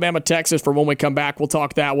the Alabama-Texas for when we come back. We'll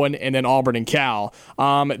talk that one, and then Auburn and Cal.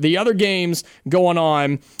 The other games going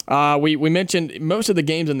on, we mentioned most of the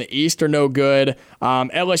games in the East are no good.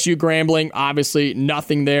 LSU Grambling, obviously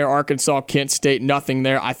nothing there. Arkansas, Kent State, nothing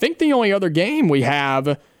there. I think the only other game we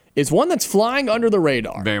have is one that's flying under the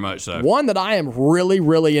radar. Very much so. One that I am really,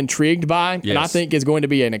 really intrigued by, yes. And I think is going to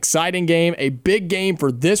be an exciting game, a big game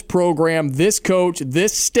for this program, this coach,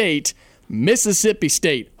 this state. Mississippi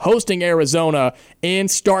State hosting Arizona in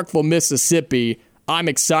Starkville, Mississippi. I'm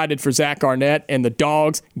excited for Zach Arnett and the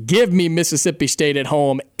Dogs. Give me Mississippi State at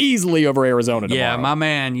home easily over Arizona tomorrow. Yeah, my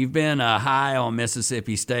man, you've been high on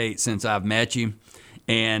Mississippi State since I've met you.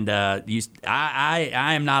 And I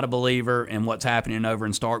am not a believer in what's happening over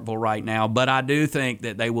in Starkville right now, but I do think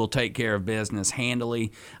that they will take care of business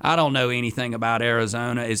handily. I don't know anything about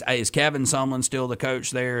Arizona. Is Kevin Sumlin still the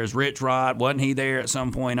coach there? Is Rich Rod, wasn't he there at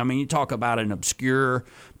some point? I mean, you talk about an obscure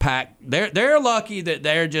pack. They're lucky that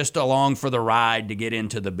they're just along for the ride to get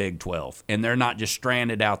into the Big 12, and they're not just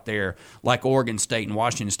stranded out there like Oregon State and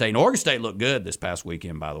Washington State. And Oregon State looked good this past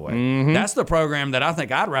weekend, by the way. Mm-hmm. That's the program that I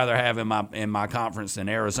think I'd rather have in my conference than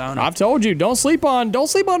Arizona. I've told you, don't sleep on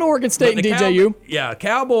Oregon State and DJU.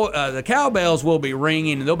 The cowbells will be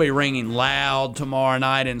ringing, and they'll be ringing loud tomorrow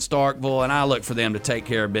night in Starkville, and I look for them to take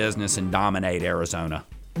care of business and dominate Arizona.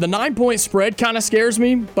 The 9-point spread kind of scares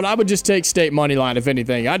me, but I would just take State money line if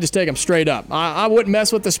anything. I'd just take them straight up. I wouldn't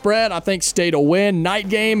mess with the spread. I think State will win. Night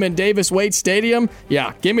game in Davis-Wade Stadium.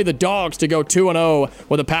 Yeah, give me the Dogs to go 2-0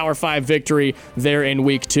 with a Power 5 victory there in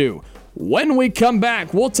Week 2. When we come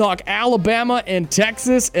back, we'll talk Alabama and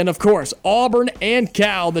Texas, and of course, Auburn and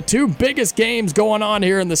Cal, the two biggest games going on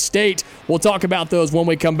here in the state. We'll talk about those when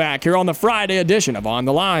we come back here on the Friday edition of On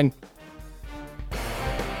the Line.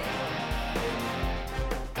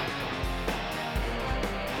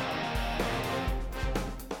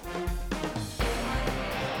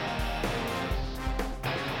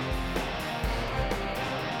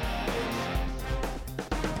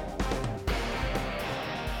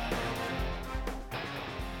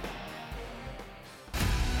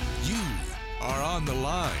 On the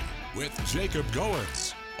Line with Jacob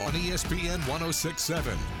Goins on ESPN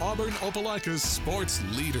 106.7, Auburn Opelika's sports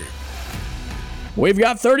leader. We've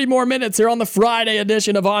got 30 more minutes here on the Friday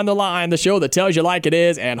edition of On the Line, the show that tells you like it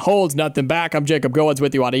is and holds nothing back. I'm Jacob Goins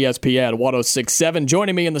with you on ESPN 106.7.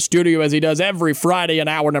 Joining me in the studio as he does every Friday in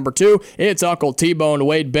hour number 2, it's Uncle T-Bone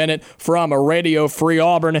Wade Bennett from Radio Free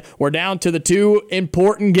Auburn. We're down to the two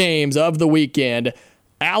important games of the weekend.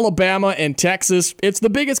 Alabama and Texas, it's the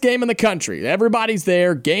biggest game in the country. Everybody's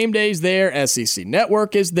there. Game Day's there. SEC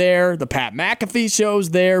Network is there. The Pat McAfee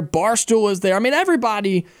Show's there. Barstool is there. I mean,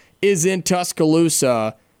 everybody is in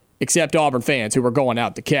Tuscaloosa except Auburn fans who are going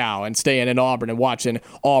out to Cal and staying in Auburn and watching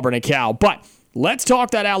Auburn and Cal. But let's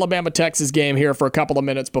talk that Alabama-Texas game here for a couple of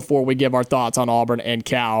minutes before we give our thoughts on Auburn and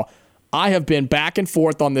Cal. I have been back and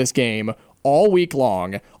forth on this game all week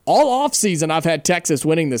long. All offseason, I've had Texas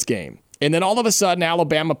winning this game. And then all of a sudden,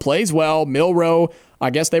 Alabama plays well. Milroe,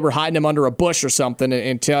 I guess they were hiding him under a bush or something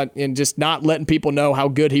and just not letting people know how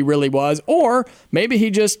good he really was. Or maybe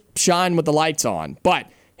he just shined with the lights on. But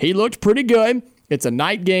he looked pretty good. It's a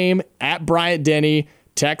night game at Bryant-Denny.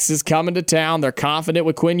 Texas coming to town. They're confident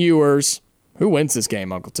with Quinn Ewers. Who wins this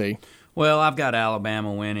game, Uncle T? Well, I've got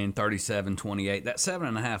Alabama winning 37-28. That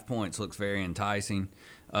 7.5 points looks very enticing.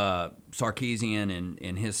 Sarkisian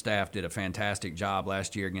and his staff did a fantastic job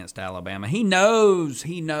last year against Alabama. He knows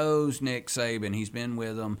Nick Saban. He's been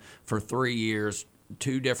with him for 3 years,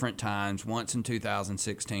 2 different times, once in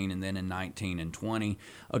 2016 and then in 19 and 20.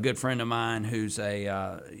 A good friend of mine who's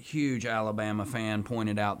a huge Alabama fan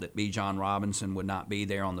pointed out that Bijan Robinson would not be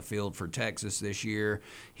there on the field for Texas this year.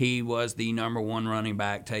 He was the number 1 running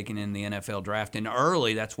back taken in the NFL draft. And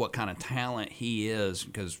early, that's what kind of talent he is,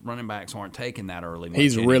 because running backs aren't taken that early.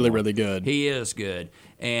 He's really, really good. He is good.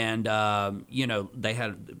 And, Alabama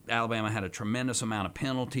had a tremendous amount of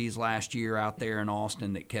penalties last year out there in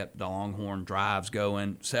Austin that kept the Longhorn drives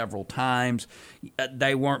going several times.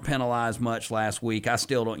 They weren't penalized much last week. I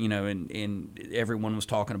still don't, and everyone was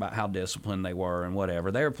talking about how disciplined they were and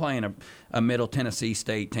whatever. They were playing a Middle Tennessee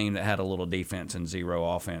State team that had a little defense and zero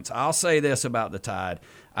offense. I'll say this about the Tide.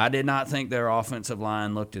 I did not think their offensive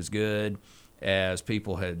line looked as good as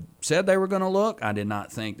people had said they were going to look. I did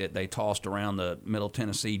not think that they tossed around the Middle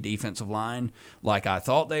Tennessee defensive line like I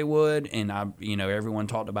thought they would. And everyone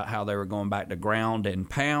talked about how they were going back to ground and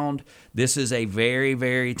pound. This is a very,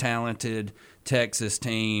 very talented Texas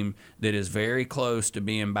team that is very close to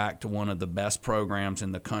being back to one of the best programs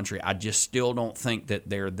in the country. I just still don't think that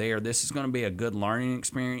they're there. This is going to be a good learning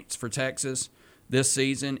experience for Texas this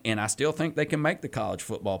season, and I still think they can make the college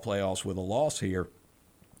football playoffs with a loss here.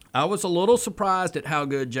 I was a little surprised at how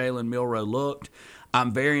good Jalen Milroe looked.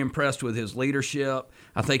 I'm very impressed with his leadership.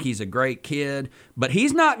 I think he's a great kid. But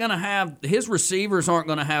he's not going to have – his receivers aren't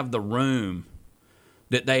going to have the room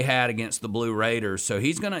that they had against the Blue Raiders. So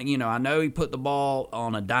he's going to – I know he put the ball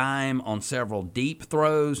on a dime on several deep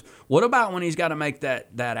throws. What about when he's got to make that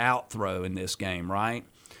out throw in this game, right?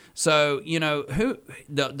 So,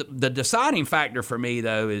 the deciding factor for me,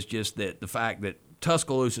 though, is just that the fact that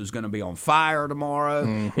Tuscaloosa is going to be on fire tomorrow.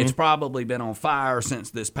 Mm-hmm. It's probably been on fire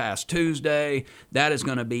since this past Tuesday. That is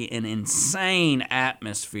going to be an insane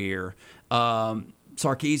atmosphere.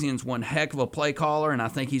 Sarkisian's one heck of a play caller, and I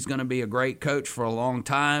think he's going to be a great coach for a long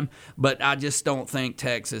time. But I just don't think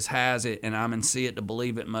Texas has it, and I'm in see it to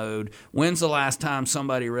believe it mode. When's the last time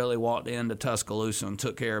somebody really walked into Tuscaloosa and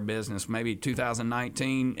took care of business? Maybe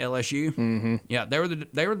 2019 LSU? Mm-hmm. Yeah, they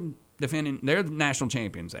were defending. They're the national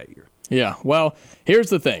champions that year. Yeah, well, here's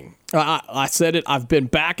the thing. I said it. I've been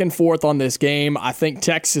back and forth on this game. I think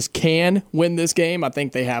Texas can win this game. I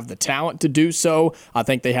think they have the talent to do so. I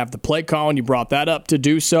think they have the play call, and you brought that up, to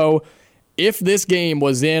do so. If this game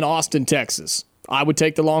was in Austin, Texas, I would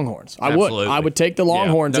take the Longhorns. I would take the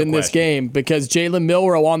Longhorns in this game, because Jalen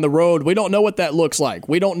Milroe on the road, we don't know what that looks like.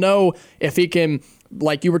 We don't know if he can,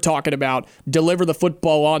 like you were talking about, deliver the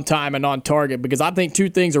football on time and on target, because I think 2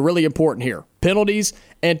 things are really important here: penalties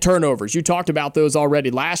and turnovers. You talked about those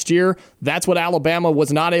already. Last year, that's what Alabama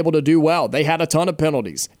was not able to do well. They had a ton of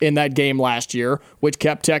penalties in that game last year, which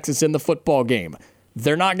kept Texas in the football game.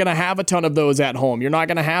 They're not going to have a ton of those at home. You're not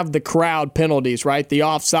going to have the crowd penalties, right? The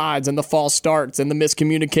offsides and the false starts and the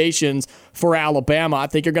miscommunications for Alabama. I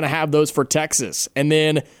think you're going to have those for Texas. And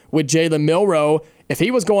then with Jalen Milroe, if he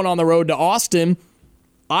was going on the road to Austin,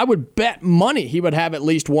 I would bet money he would have at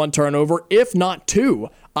least 1 turnover, if not 2.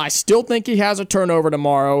 I still think he has a turnover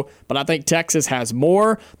tomorrow, but I think Texas has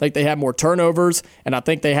more. I think they have more turnovers, and I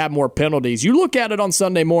think they have more penalties. You look at it on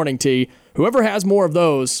Sunday morning, T. Whoever has more of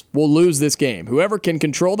those will lose this game. Whoever can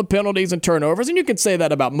control the penalties and turnovers, and you can say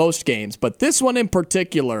that about most games, but this one in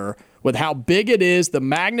particular, with how big it is, the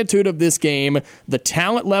magnitude of this game, the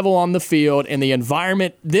talent level on the field, and the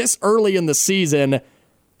environment this early in the season,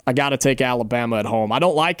 I got to take Alabama at home. I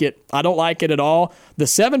don't like it. I don't like it at all. The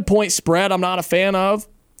 7-point spread I'm not a fan of.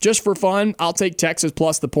 Just for fun, I'll take Texas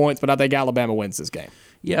plus the points, but I think Alabama wins this game.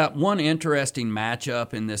 Yeah, one interesting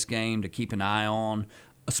matchup in this game to keep an eye on,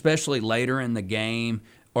 especially later in the game,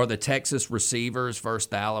 are the Texas receivers versus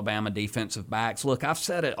the Alabama defensive backs. Look, I've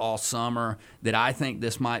said it all summer that I think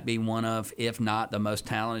this might be one of, if not the most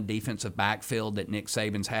talented defensive backfield that Nick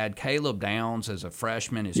Saban's had. Caleb Downs as a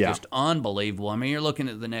freshman is just unbelievable. I mean, you're looking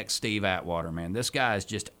at the next Steve Atwater, man. This guy is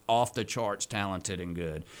just off the charts talented and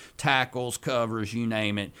good. Tackles, covers, you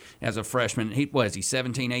name it. As a freshman, he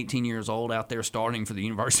 17, 18 years old out there starting for the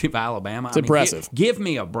University of Alabama. It's impressive. Give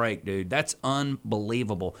me a break, dude. That's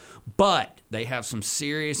unbelievable. But they have some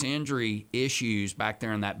serious injury issues back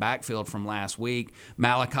there in that backfield from last week.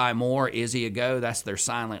 Malachi Moore, is he a go? That's their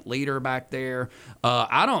silent leader back there.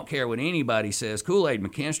 I don't care what anybody says. Kool-Aid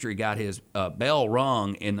McKinstry got his bell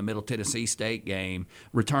rung in the Middle Tennessee State game,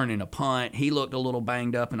 returning a punt. He looked a little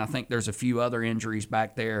banged up, and I think there's a few other injuries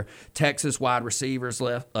back there. Texas wide receivers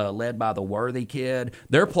led by the Worthy kid.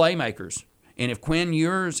 They're playmakers. And if Quinn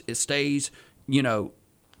Ewers stays,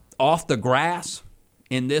 off the grass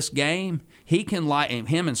in this game,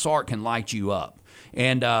 him and Sark can light you up.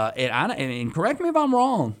 And correct me if I'm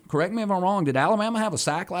wrong. Did Alabama have a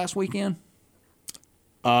sack last weekend?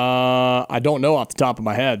 I don't know off the top of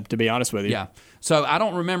my head, to be honest with you. Yeah. So I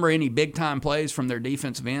don't remember any big-time plays from their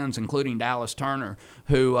defensive ends, including Dallas Turner,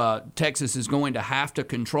 who Texas is going to have to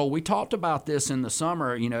control. We talked about this in the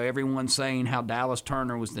summer. Everyone's saying how Dallas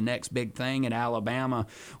Turner was the next big thing at Alabama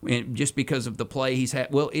just because of the play he's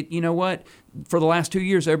had. Well, you know what? For the last 2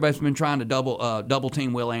 years, everybody's been trying to double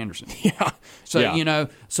team Will Anderson. Yeah. So,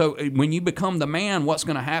 so when you become the man, what's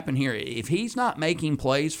going to happen here? If he's not making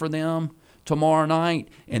plays for them tomorrow night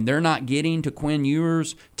and they're not getting to Quinn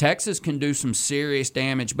Ewers, Texas can do some serious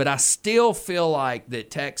damage. But I still feel like that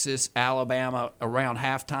Texas, Alabama, around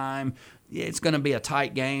halftime, it's going to be a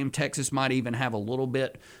tight game. Texas might even have a little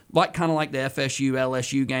bit, kind of like the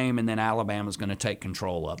FSU-LSU game, and then Alabama's going to take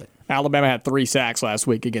control of it. Alabama had 3 sacks last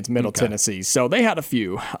week against Middle Tennessee, so they had a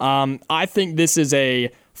few. I think this is a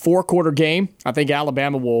 4-quarter game. I think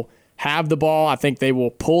Alabama will have the ball. I think they will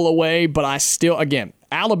pull away, but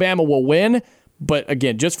Alabama will win, but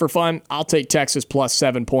again, just for fun, I'll take Texas plus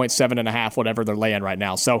 7 points, 7.5, whatever they're laying right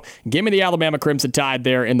now. So give me the Alabama Crimson Tide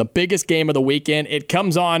there in the biggest game of the weekend. It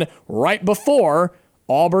comes on right before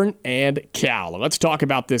Auburn and Cal. Let's talk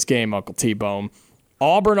about this game, Uncle T-Bone.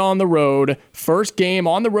 Auburn on the road, first game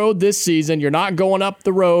on the road this season. You're not going up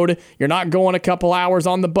the road. You're not going a couple hours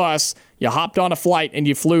on the bus. You hopped on a flight and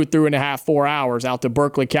you flew 3.5-4 hours out to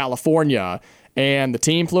Berkeley, California. And the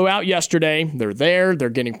team flew out yesterday. They're there. They're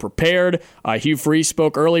getting prepared. Hugh Freeze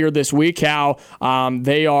spoke earlier this week how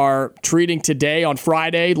they are treating today on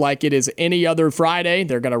Friday like it is any other Friday.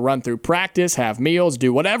 They're going to run through practice, have meals,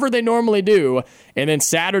 do whatever they normally do. And then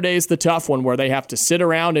Saturday's the tough one where they have to sit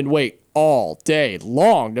around and wait all day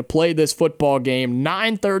long to play this football game.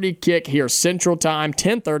 9:30 kick here Central Time,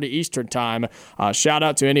 10:30 Eastern Time. Shout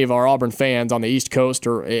out to any of our Auburn fans on the East Coast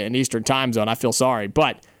or in Eastern Time Zone. I feel sorry.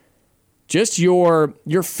 But just your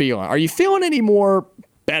feeling. Are you feeling any more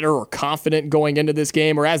better or confident going into this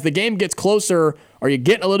game? Or as the game gets closer, are you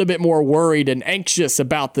getting a little bit more worried and anxious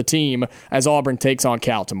about the team as Auburn takes on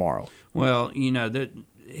Cal tomorrow? Well,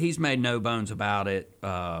 he's made no bones about it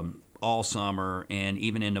all summer, and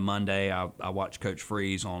even into Monday. I watched Coach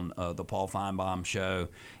Freeze on the Paul Feinbaum show,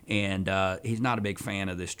 and he's not a big fan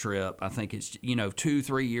of this trip. I think it's,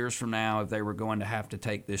 2-3 years from now, if they were going to have to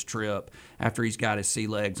take this trip after he's got his sea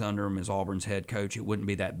legs under him as Auburn's head coach, it wouldn't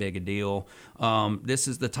be that big a deal. This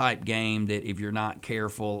is the type game that if you're not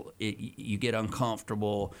careful, you get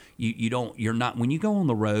uncomfortable. You're not when you go on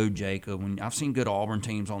the road, Jacob. I've seen good Auburn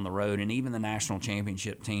teams on the road, and even the national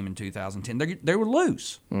championship team in 2010, they were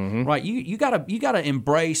loose, right? You gotta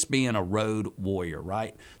embrace being a road warrior,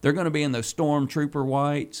 right? They're going to be in those stormtrooper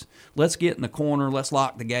whites. Let's get in the corner, let's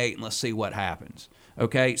lock the gate, and let's see what happens.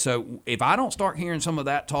 Okay, so if I don't start hearing some of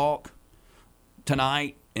that talk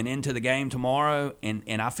tonight and into the game tomorrow, and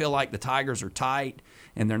I feel like the Tigers are tight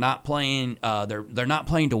and they're not playing they're not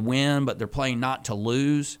playing to win, but they're playing not to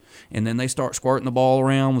lose, and then they start squirting the ball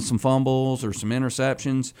around with some fumbles or some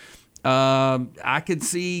interceptions, I could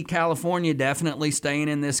see California definitely staying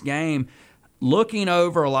in this game. Looking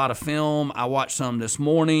over a lot of film, I watched some this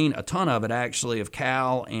morning, a ton of it actually, of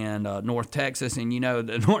Cal and North Texas. And,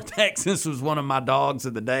 the North Texas was one of my dogs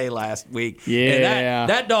of the day last week. Yeah. And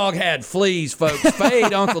that dog had fleas, folks.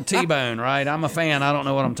 Fade Uncle T-Bone, right? I'm a fan. I don't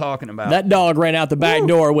know what I'm talking about. That dog ran out the back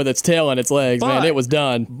door with its tail and its legs, man. It was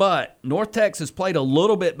done. But North Texas played a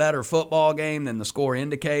little bit better football game than the score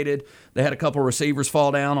indicated. They had a couple receivers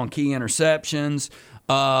fall down on key interceptions.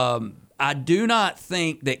 I do not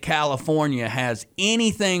think that California has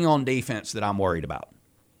anything on defense that I'm worried about.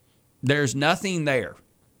 There's nothing there.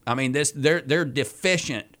 I mean, they're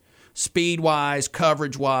deficient speed-wise,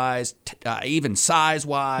 coverage-wise, even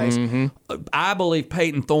size-wise. I believe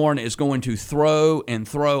Peyton Thorne is going to throw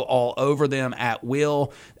all over them at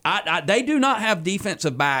will. They do not have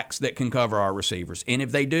defensive backs that can cover our receivers. And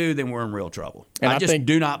if they do, then we're in real trouble. And I just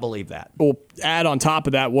do not believe that. We'll add on top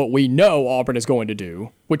of that what we know Auburn is going to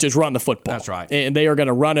do, which is run the football. That's right. And they are going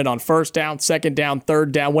to run it on first down, second down,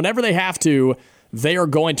 third down. Whenever they have to, they are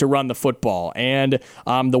going to run the football. And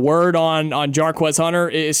the word on Jarquez Hunter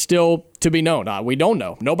is still to be known. We don't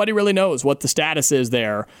know. Nobody really knows what the status is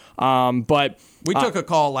there. But we took a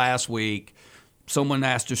call last week. Someone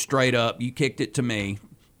asked us straight up, you kicked it to me.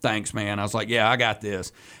 Thanks, man. I was like, yeah, I got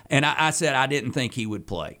this. And I said I didn't think he would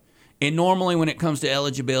play. And normally when it comes to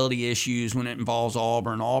eligibility issues, when it involves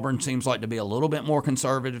Auburn seems like to be a little bit more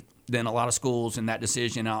conservative than a lot of schools in that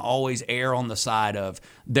decision. I always err on the side of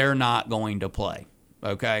they're not going to play.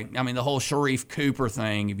 Okay? I mean, the whole Sharif Cooper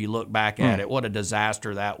thing, if you look back at it, what a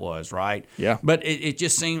disaster that was, right? Yeah. But it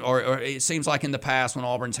just seems, or it seems like in the past when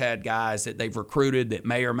Auburn's had guys that they've recruited that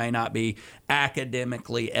may or may not be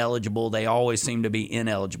academically eligible, they always seem to be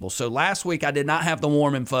ineligible. So last week I did not have the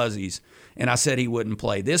warm and fuzzies, and I said he wouldn't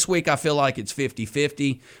play. This week I feel like it's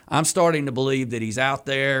 50-50. I'm starting to believe that he's out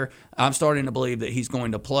there. I'm starting to believe that he's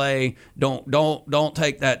going to play. Don't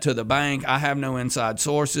take that to the bank. I have no inside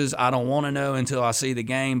sources. I don't want to know until I see the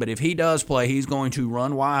game. But if he does play, he's going to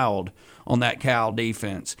run wild on that Cal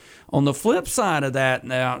defense. On the flip side of that,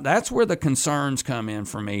 now that's where the concerns come in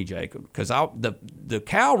for me, Jacob, because the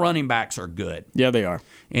Cal running backs are good. Yeah, they are.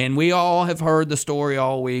 And we all have heard the story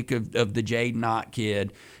all week of the Jaden Ott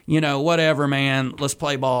kid. Whatever, man, let's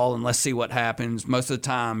play ball and let's see what happens. Most of the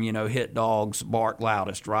time, hit dogs bark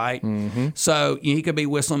loudest, right? Mm-hmm. So he could be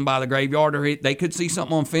whistling by the graveyard, or they could see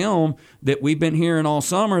something on film that we've been hearing all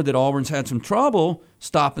summer that Auburn's had some trouble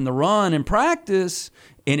stopping the run in practice.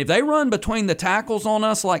 And if they run between the tackles on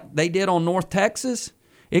us like they did on North Texas,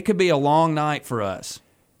 it could be a long night for us.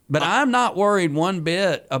 But I'm not worried one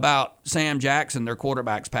bit about Sam Jackson, their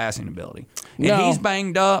quarterback's passing ability. And he's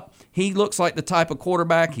banged up. He looks like the type of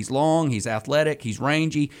quarterback. He's long. He's athletic. He's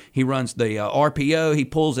rangy. He runs the RPO. He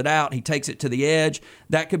pulls it out. He takes it to the edge.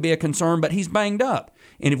 That could be a concern, but he's banged up.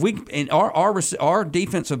 And our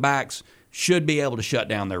defensive backs should be able to shut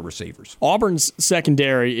down their receivers. Auburn's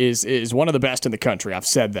secondary is one of the best in the country. I've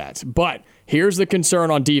said that. But here's the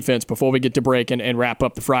concern on defense before we get to break and wrap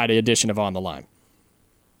up the Friday edition of On the Line.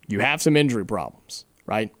 You have some injury problems,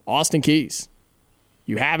 right? Austin Keys,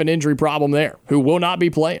 you have an injury problem there, who will not be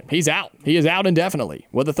playing. He's out. He is out indefinitely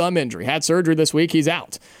with a thumb injury. Had surgery this week. He's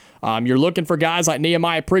out. You're looking for guys like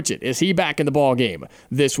Nehemiah Pritchett. Is he back in the ball game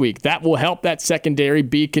this week? That will help that secondary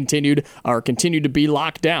continue to be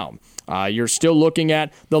locked down. You're still looking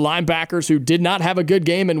at the linebackers who did not have a good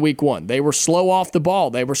game in week one. They were slow off the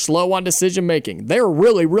ball. They were slow on decision making. They're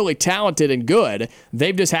really, really talented and good.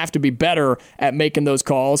 They just have to be better at making those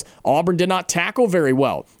calls. Auburn did not tackle very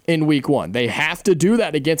well in week one. They have to do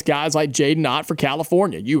that against guys like Jaden Ott for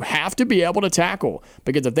California. You have to be able to tackle,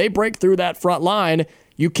 because if they break through that front line,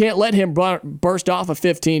 you can't let him burst off a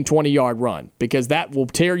 15, 20-yard run, because that will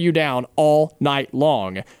tear you down all night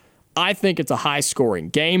long. I think it's a high-scoring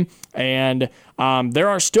game, and there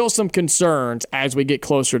are still some concerns as we get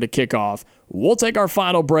closer to kickoff. We'll take our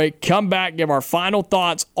final break, come back, give our final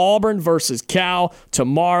thoughts. Auburn versus Cal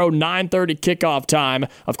tomorrow, 9:30 kickoff time.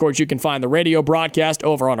 Of course, you can find the radio broadcast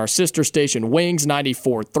over on our sister station, Wings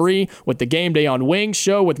 94.3, with the Game Day on Wings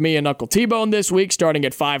show with me and Uncle T-Bone this week, starting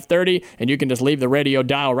at 5:30. And you can just leave the radio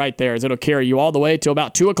dial right there, as it'll carry you all the way till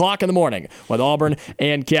about 2 o'clock in the morning with Auburn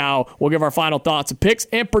and Cal. We'll give our final thoughts, picks,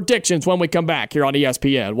 and predictions when we come back here on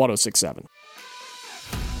ESPN 106.7.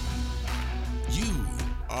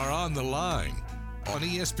 Are on the line on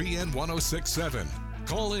ESPN 106.7.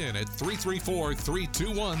 Call in at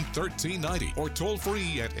 334-321-1390 or toll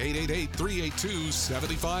free at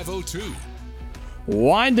 888-382-7502.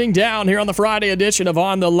 Winding down here on the Friday edition of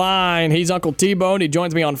On the Line. He's Uncle T-Bone. He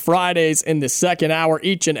joins me on Fridays in the second hour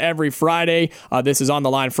each and every Friday. This is On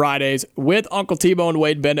the Line Fridays with Uncle T-Bone,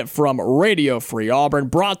 Wade Bennett from Radio Free Auburn,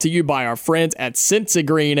 brought to you by our friends at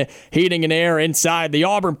Sensigreen Heating and Air inside the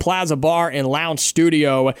Auburn Plaza Bar and Lounge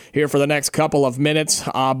Studio here for the next couple of minutes.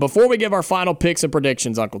 Before we give our final picks and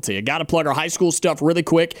predictions, Uncle T, I got to plug our high school stuff really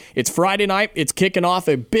quick. It's Friday night. It's kicking off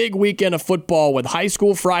a big weekend of football with high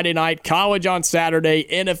school Friday night, college on Saturday,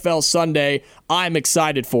 NFL Sunday. I'm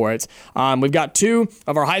excited for it. We've got two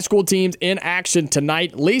of our high school teams in action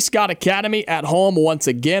tonight. Lee Scott Academy at home once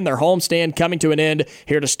again. Their homestand coming to an end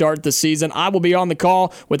here to start the season. I will be on the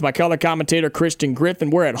call with my color commentator, Christian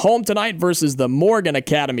Griffin. We're at home tonight versus the Morgan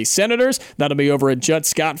Academy Senators. That'll be over at Judd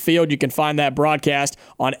Scott Field. You can find that broadcast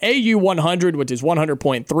on AU 100, which is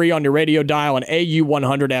 100.3 on your radio dial, and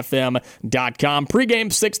AU100FM.com. Pre-game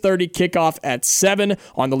 6:30, kickoff at 7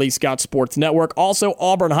 on the Lee Scott Sports Network. Also,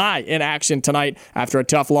 Auburn High in action tonight after a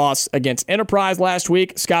tough loss against Enterprise last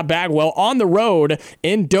week. Scott Bagwell on the road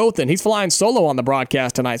in Dothan. He's flying solo on the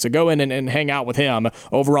broadcast tonight, so go in and hang out with him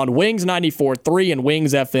over on Wings 94.3 and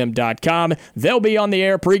WingsFM.com. They'll be on the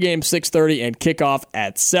air pregame 6:30 and kickoff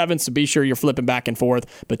at 7, so be sure you're flipping back and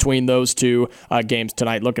forth between those two games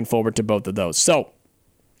tonight. Looking forward to both of those. So,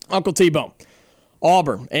 Uncle T-Bone,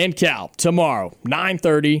 Auburn and Cal tomorrow,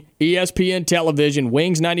 9:30, ESPN Television,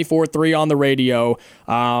 Wings 94.3 on the radio.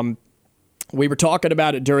 We were talking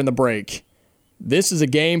about it during the break. This is a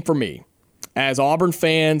game for me. as Auburn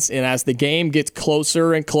fans and as the game gets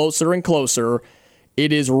closer and closer and closer,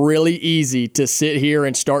 it is really easy to sit here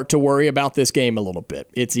and start to worry about this game a little bit.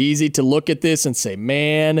 It's easy to look at this and say,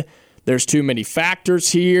 man, there's too many factors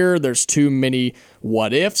here. There's too many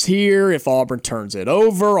what-ifs here. If Auburn turns it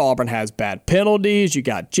over, Auburn has bad penalties, you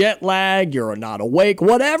got jet lag, you're not awake,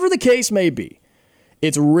 whatever the case may be.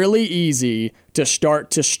 It's really easy to start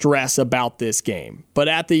to stress about this game. But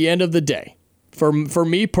at the end of the day, for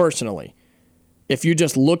me personally, if you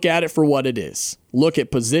just look at it for what it is, look at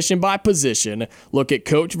position by position, look at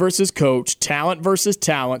coach versus coach, talent versus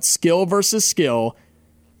talent, skill versus skill,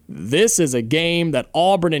 this is a game that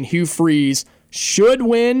Auburn and Hugh Freeze should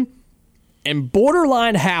win and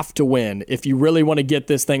borderline have to win if you really want to get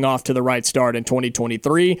this thing off to the right start in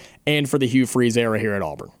 2023 and for the Hugh Freeze era here at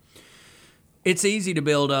Auburn. It's easy to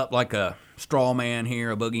build up like a straw man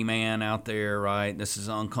here, a boogeyman out there, right? This is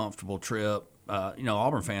an uncomfortable trip.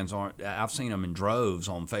 Auburn fans aren't. I've seen them in droves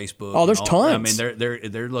on Facebook. Oh, there's tons. I mean,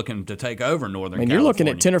 they're looking to take over Northern California. You're looking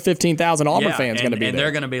at 10 or 15,000 Auburn fans going to be there. And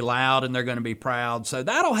they're going to be loud and they're going to be proud. So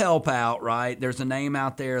that'll help out, right? There's a name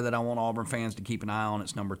out there that I want Auburn fans to keep an eye on.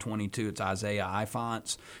 It's number 22. It's Isaiah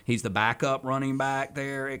Ifonts. He's the backup running back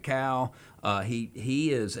there at Cal.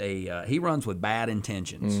 He runs with bad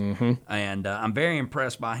intentions, and I'm very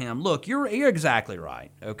impressed by him. Look, you're exactly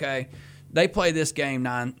right. Okay. They play this game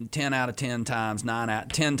 10 out of 10 times,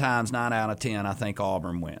 10 times, 9 out of 10, I think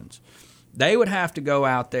Auburn wins. They would have to go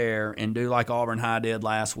out there and do like Auburn High did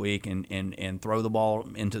last week and throw the ball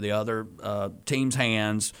into the other team's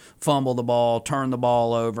hands, fumble the ball, turn the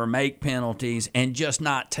ball over, make penalties, and just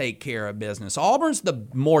not take care of business. Auburn's the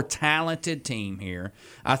more talented team here.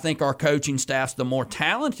 I think our coaching staff's the more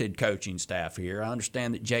talented coaching staff here. I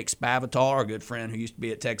understand that Jake Spavital, a good friend who used to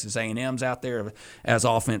be at Texas A&M's out there as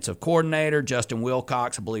offensive coordinator. Justin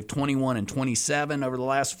Wilcox, I believe 21 and 27 over the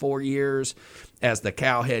last 4 years as the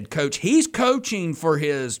Cal head coach. He's coaching for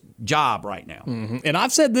his job right now. And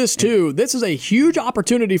I've said this too. This is a huge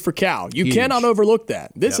opportunity for Cal. You cannot overlook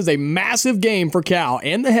that. This is a massive game for Cal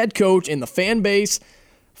and the head coach and the fan base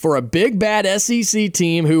for a big, bad SEC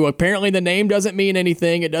team who apparently the name doesn't mean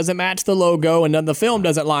anything. It doesn't match the logo, and then the film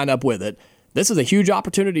doesn't line up with it. This is a huge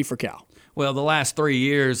opportunity for Cal. Well, the last 3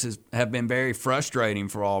 years have been very frustrating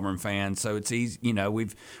for Auburn fans. So it's easy,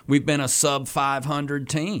 we've been a sub 500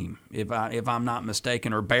 team, if I'm not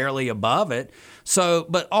mistaken, or barely above it. So,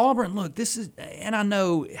 but Auburn, look, this is, and I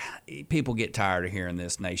know people get tired of hearing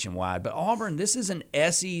this nationwide, but Auburn, this is an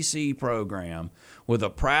SEC program with a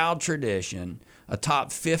proud tradition, a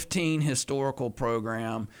top 15 historical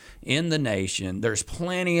program in the nation. There's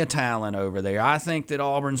plenty of talent over there. I think that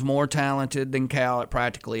Auburn's more talented than Cal at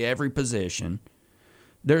practically every position.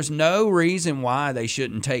 There's no reason why they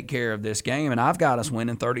shouldn't take care of this game, and I've got us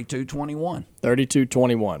winning 32-21.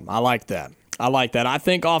 32-21. I like that. I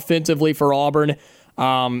think offensively for Auburn,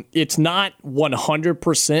 it's not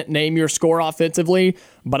 100% name your score offensively,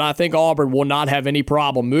 but I think Auburn will not have any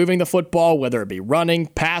problem moving the football, whether it be running,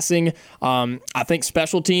 passing. I think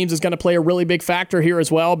special teams is going to play a really big factor here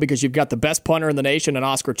as well because you've got the best punter in the nation in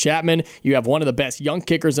Oscar Chapman. You have one of the best young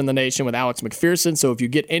kickers in the nation with Alex McPherson. So if you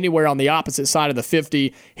get anywhere on the opposite side of the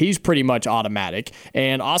 50, he's pretty much automatic.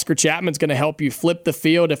 And Oscar Chapman's going to help you flip the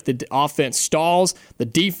field if the offense stalls. The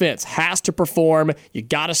defense has to perform. You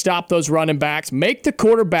got to stop those running backs. Make the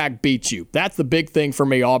quarterback beat you. That's the big thing for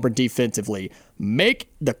me, Auburn defensively. Make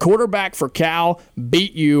the quarterback for Cal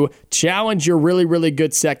beat you, challenge your really, really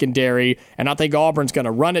good secondary, and I think Auburn's going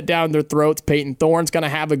to run it down their throats. Peyton Thorne's going to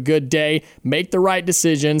have a good day, make the right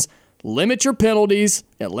decisions, limit your penalties,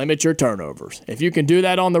 and limit your turnovers. If you can do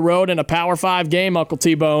that on the road in a Power 5 game, Uncle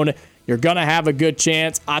T-Bone, you're going to have a good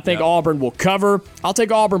chance. I think Auburn will cover. I'll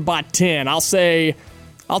take Auburn by 10. I'll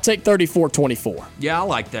take 34-24. Yeah, I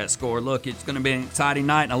like that score. Look, it's going to be an exciting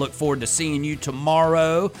night, and I look forward to seeing you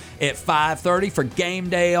tomorrow at 5:30 for Game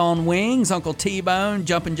Day on Wings. Uncle T-Bone,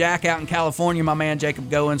 Jumping Jack out in California. My man Jacob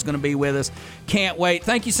Goins is going to be with us. Can't wait.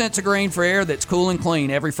 Thank you, Sensigreen, for air that's cool and clean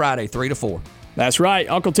every Friday, 3 to 4. That's right.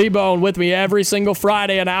 Uncle T-Bone with me every single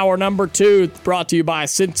Friday in hour number 2, brought to you by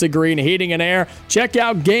Sensigreen Heating and Air. Check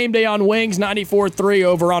out Game Day on Wings 94.3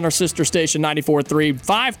 over on our sister station 94.3.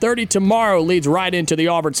 5:30 tomorrow leads right into the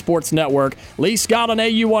Auburn Sports Network. Lee Scott on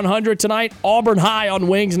AU 100 tonight. Auburn High on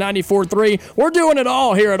Wings 94.3. We're doing it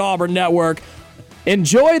all here at Auburn Network.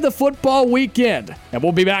 Enjoy the football weekend, and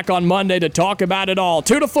we'll be back on Monday to talk about it all.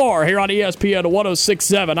 2 to 4 here on ESPN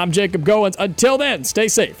 106.7. I'm Jacob Goins. Until then, stay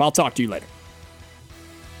safe. I'll talk to you later.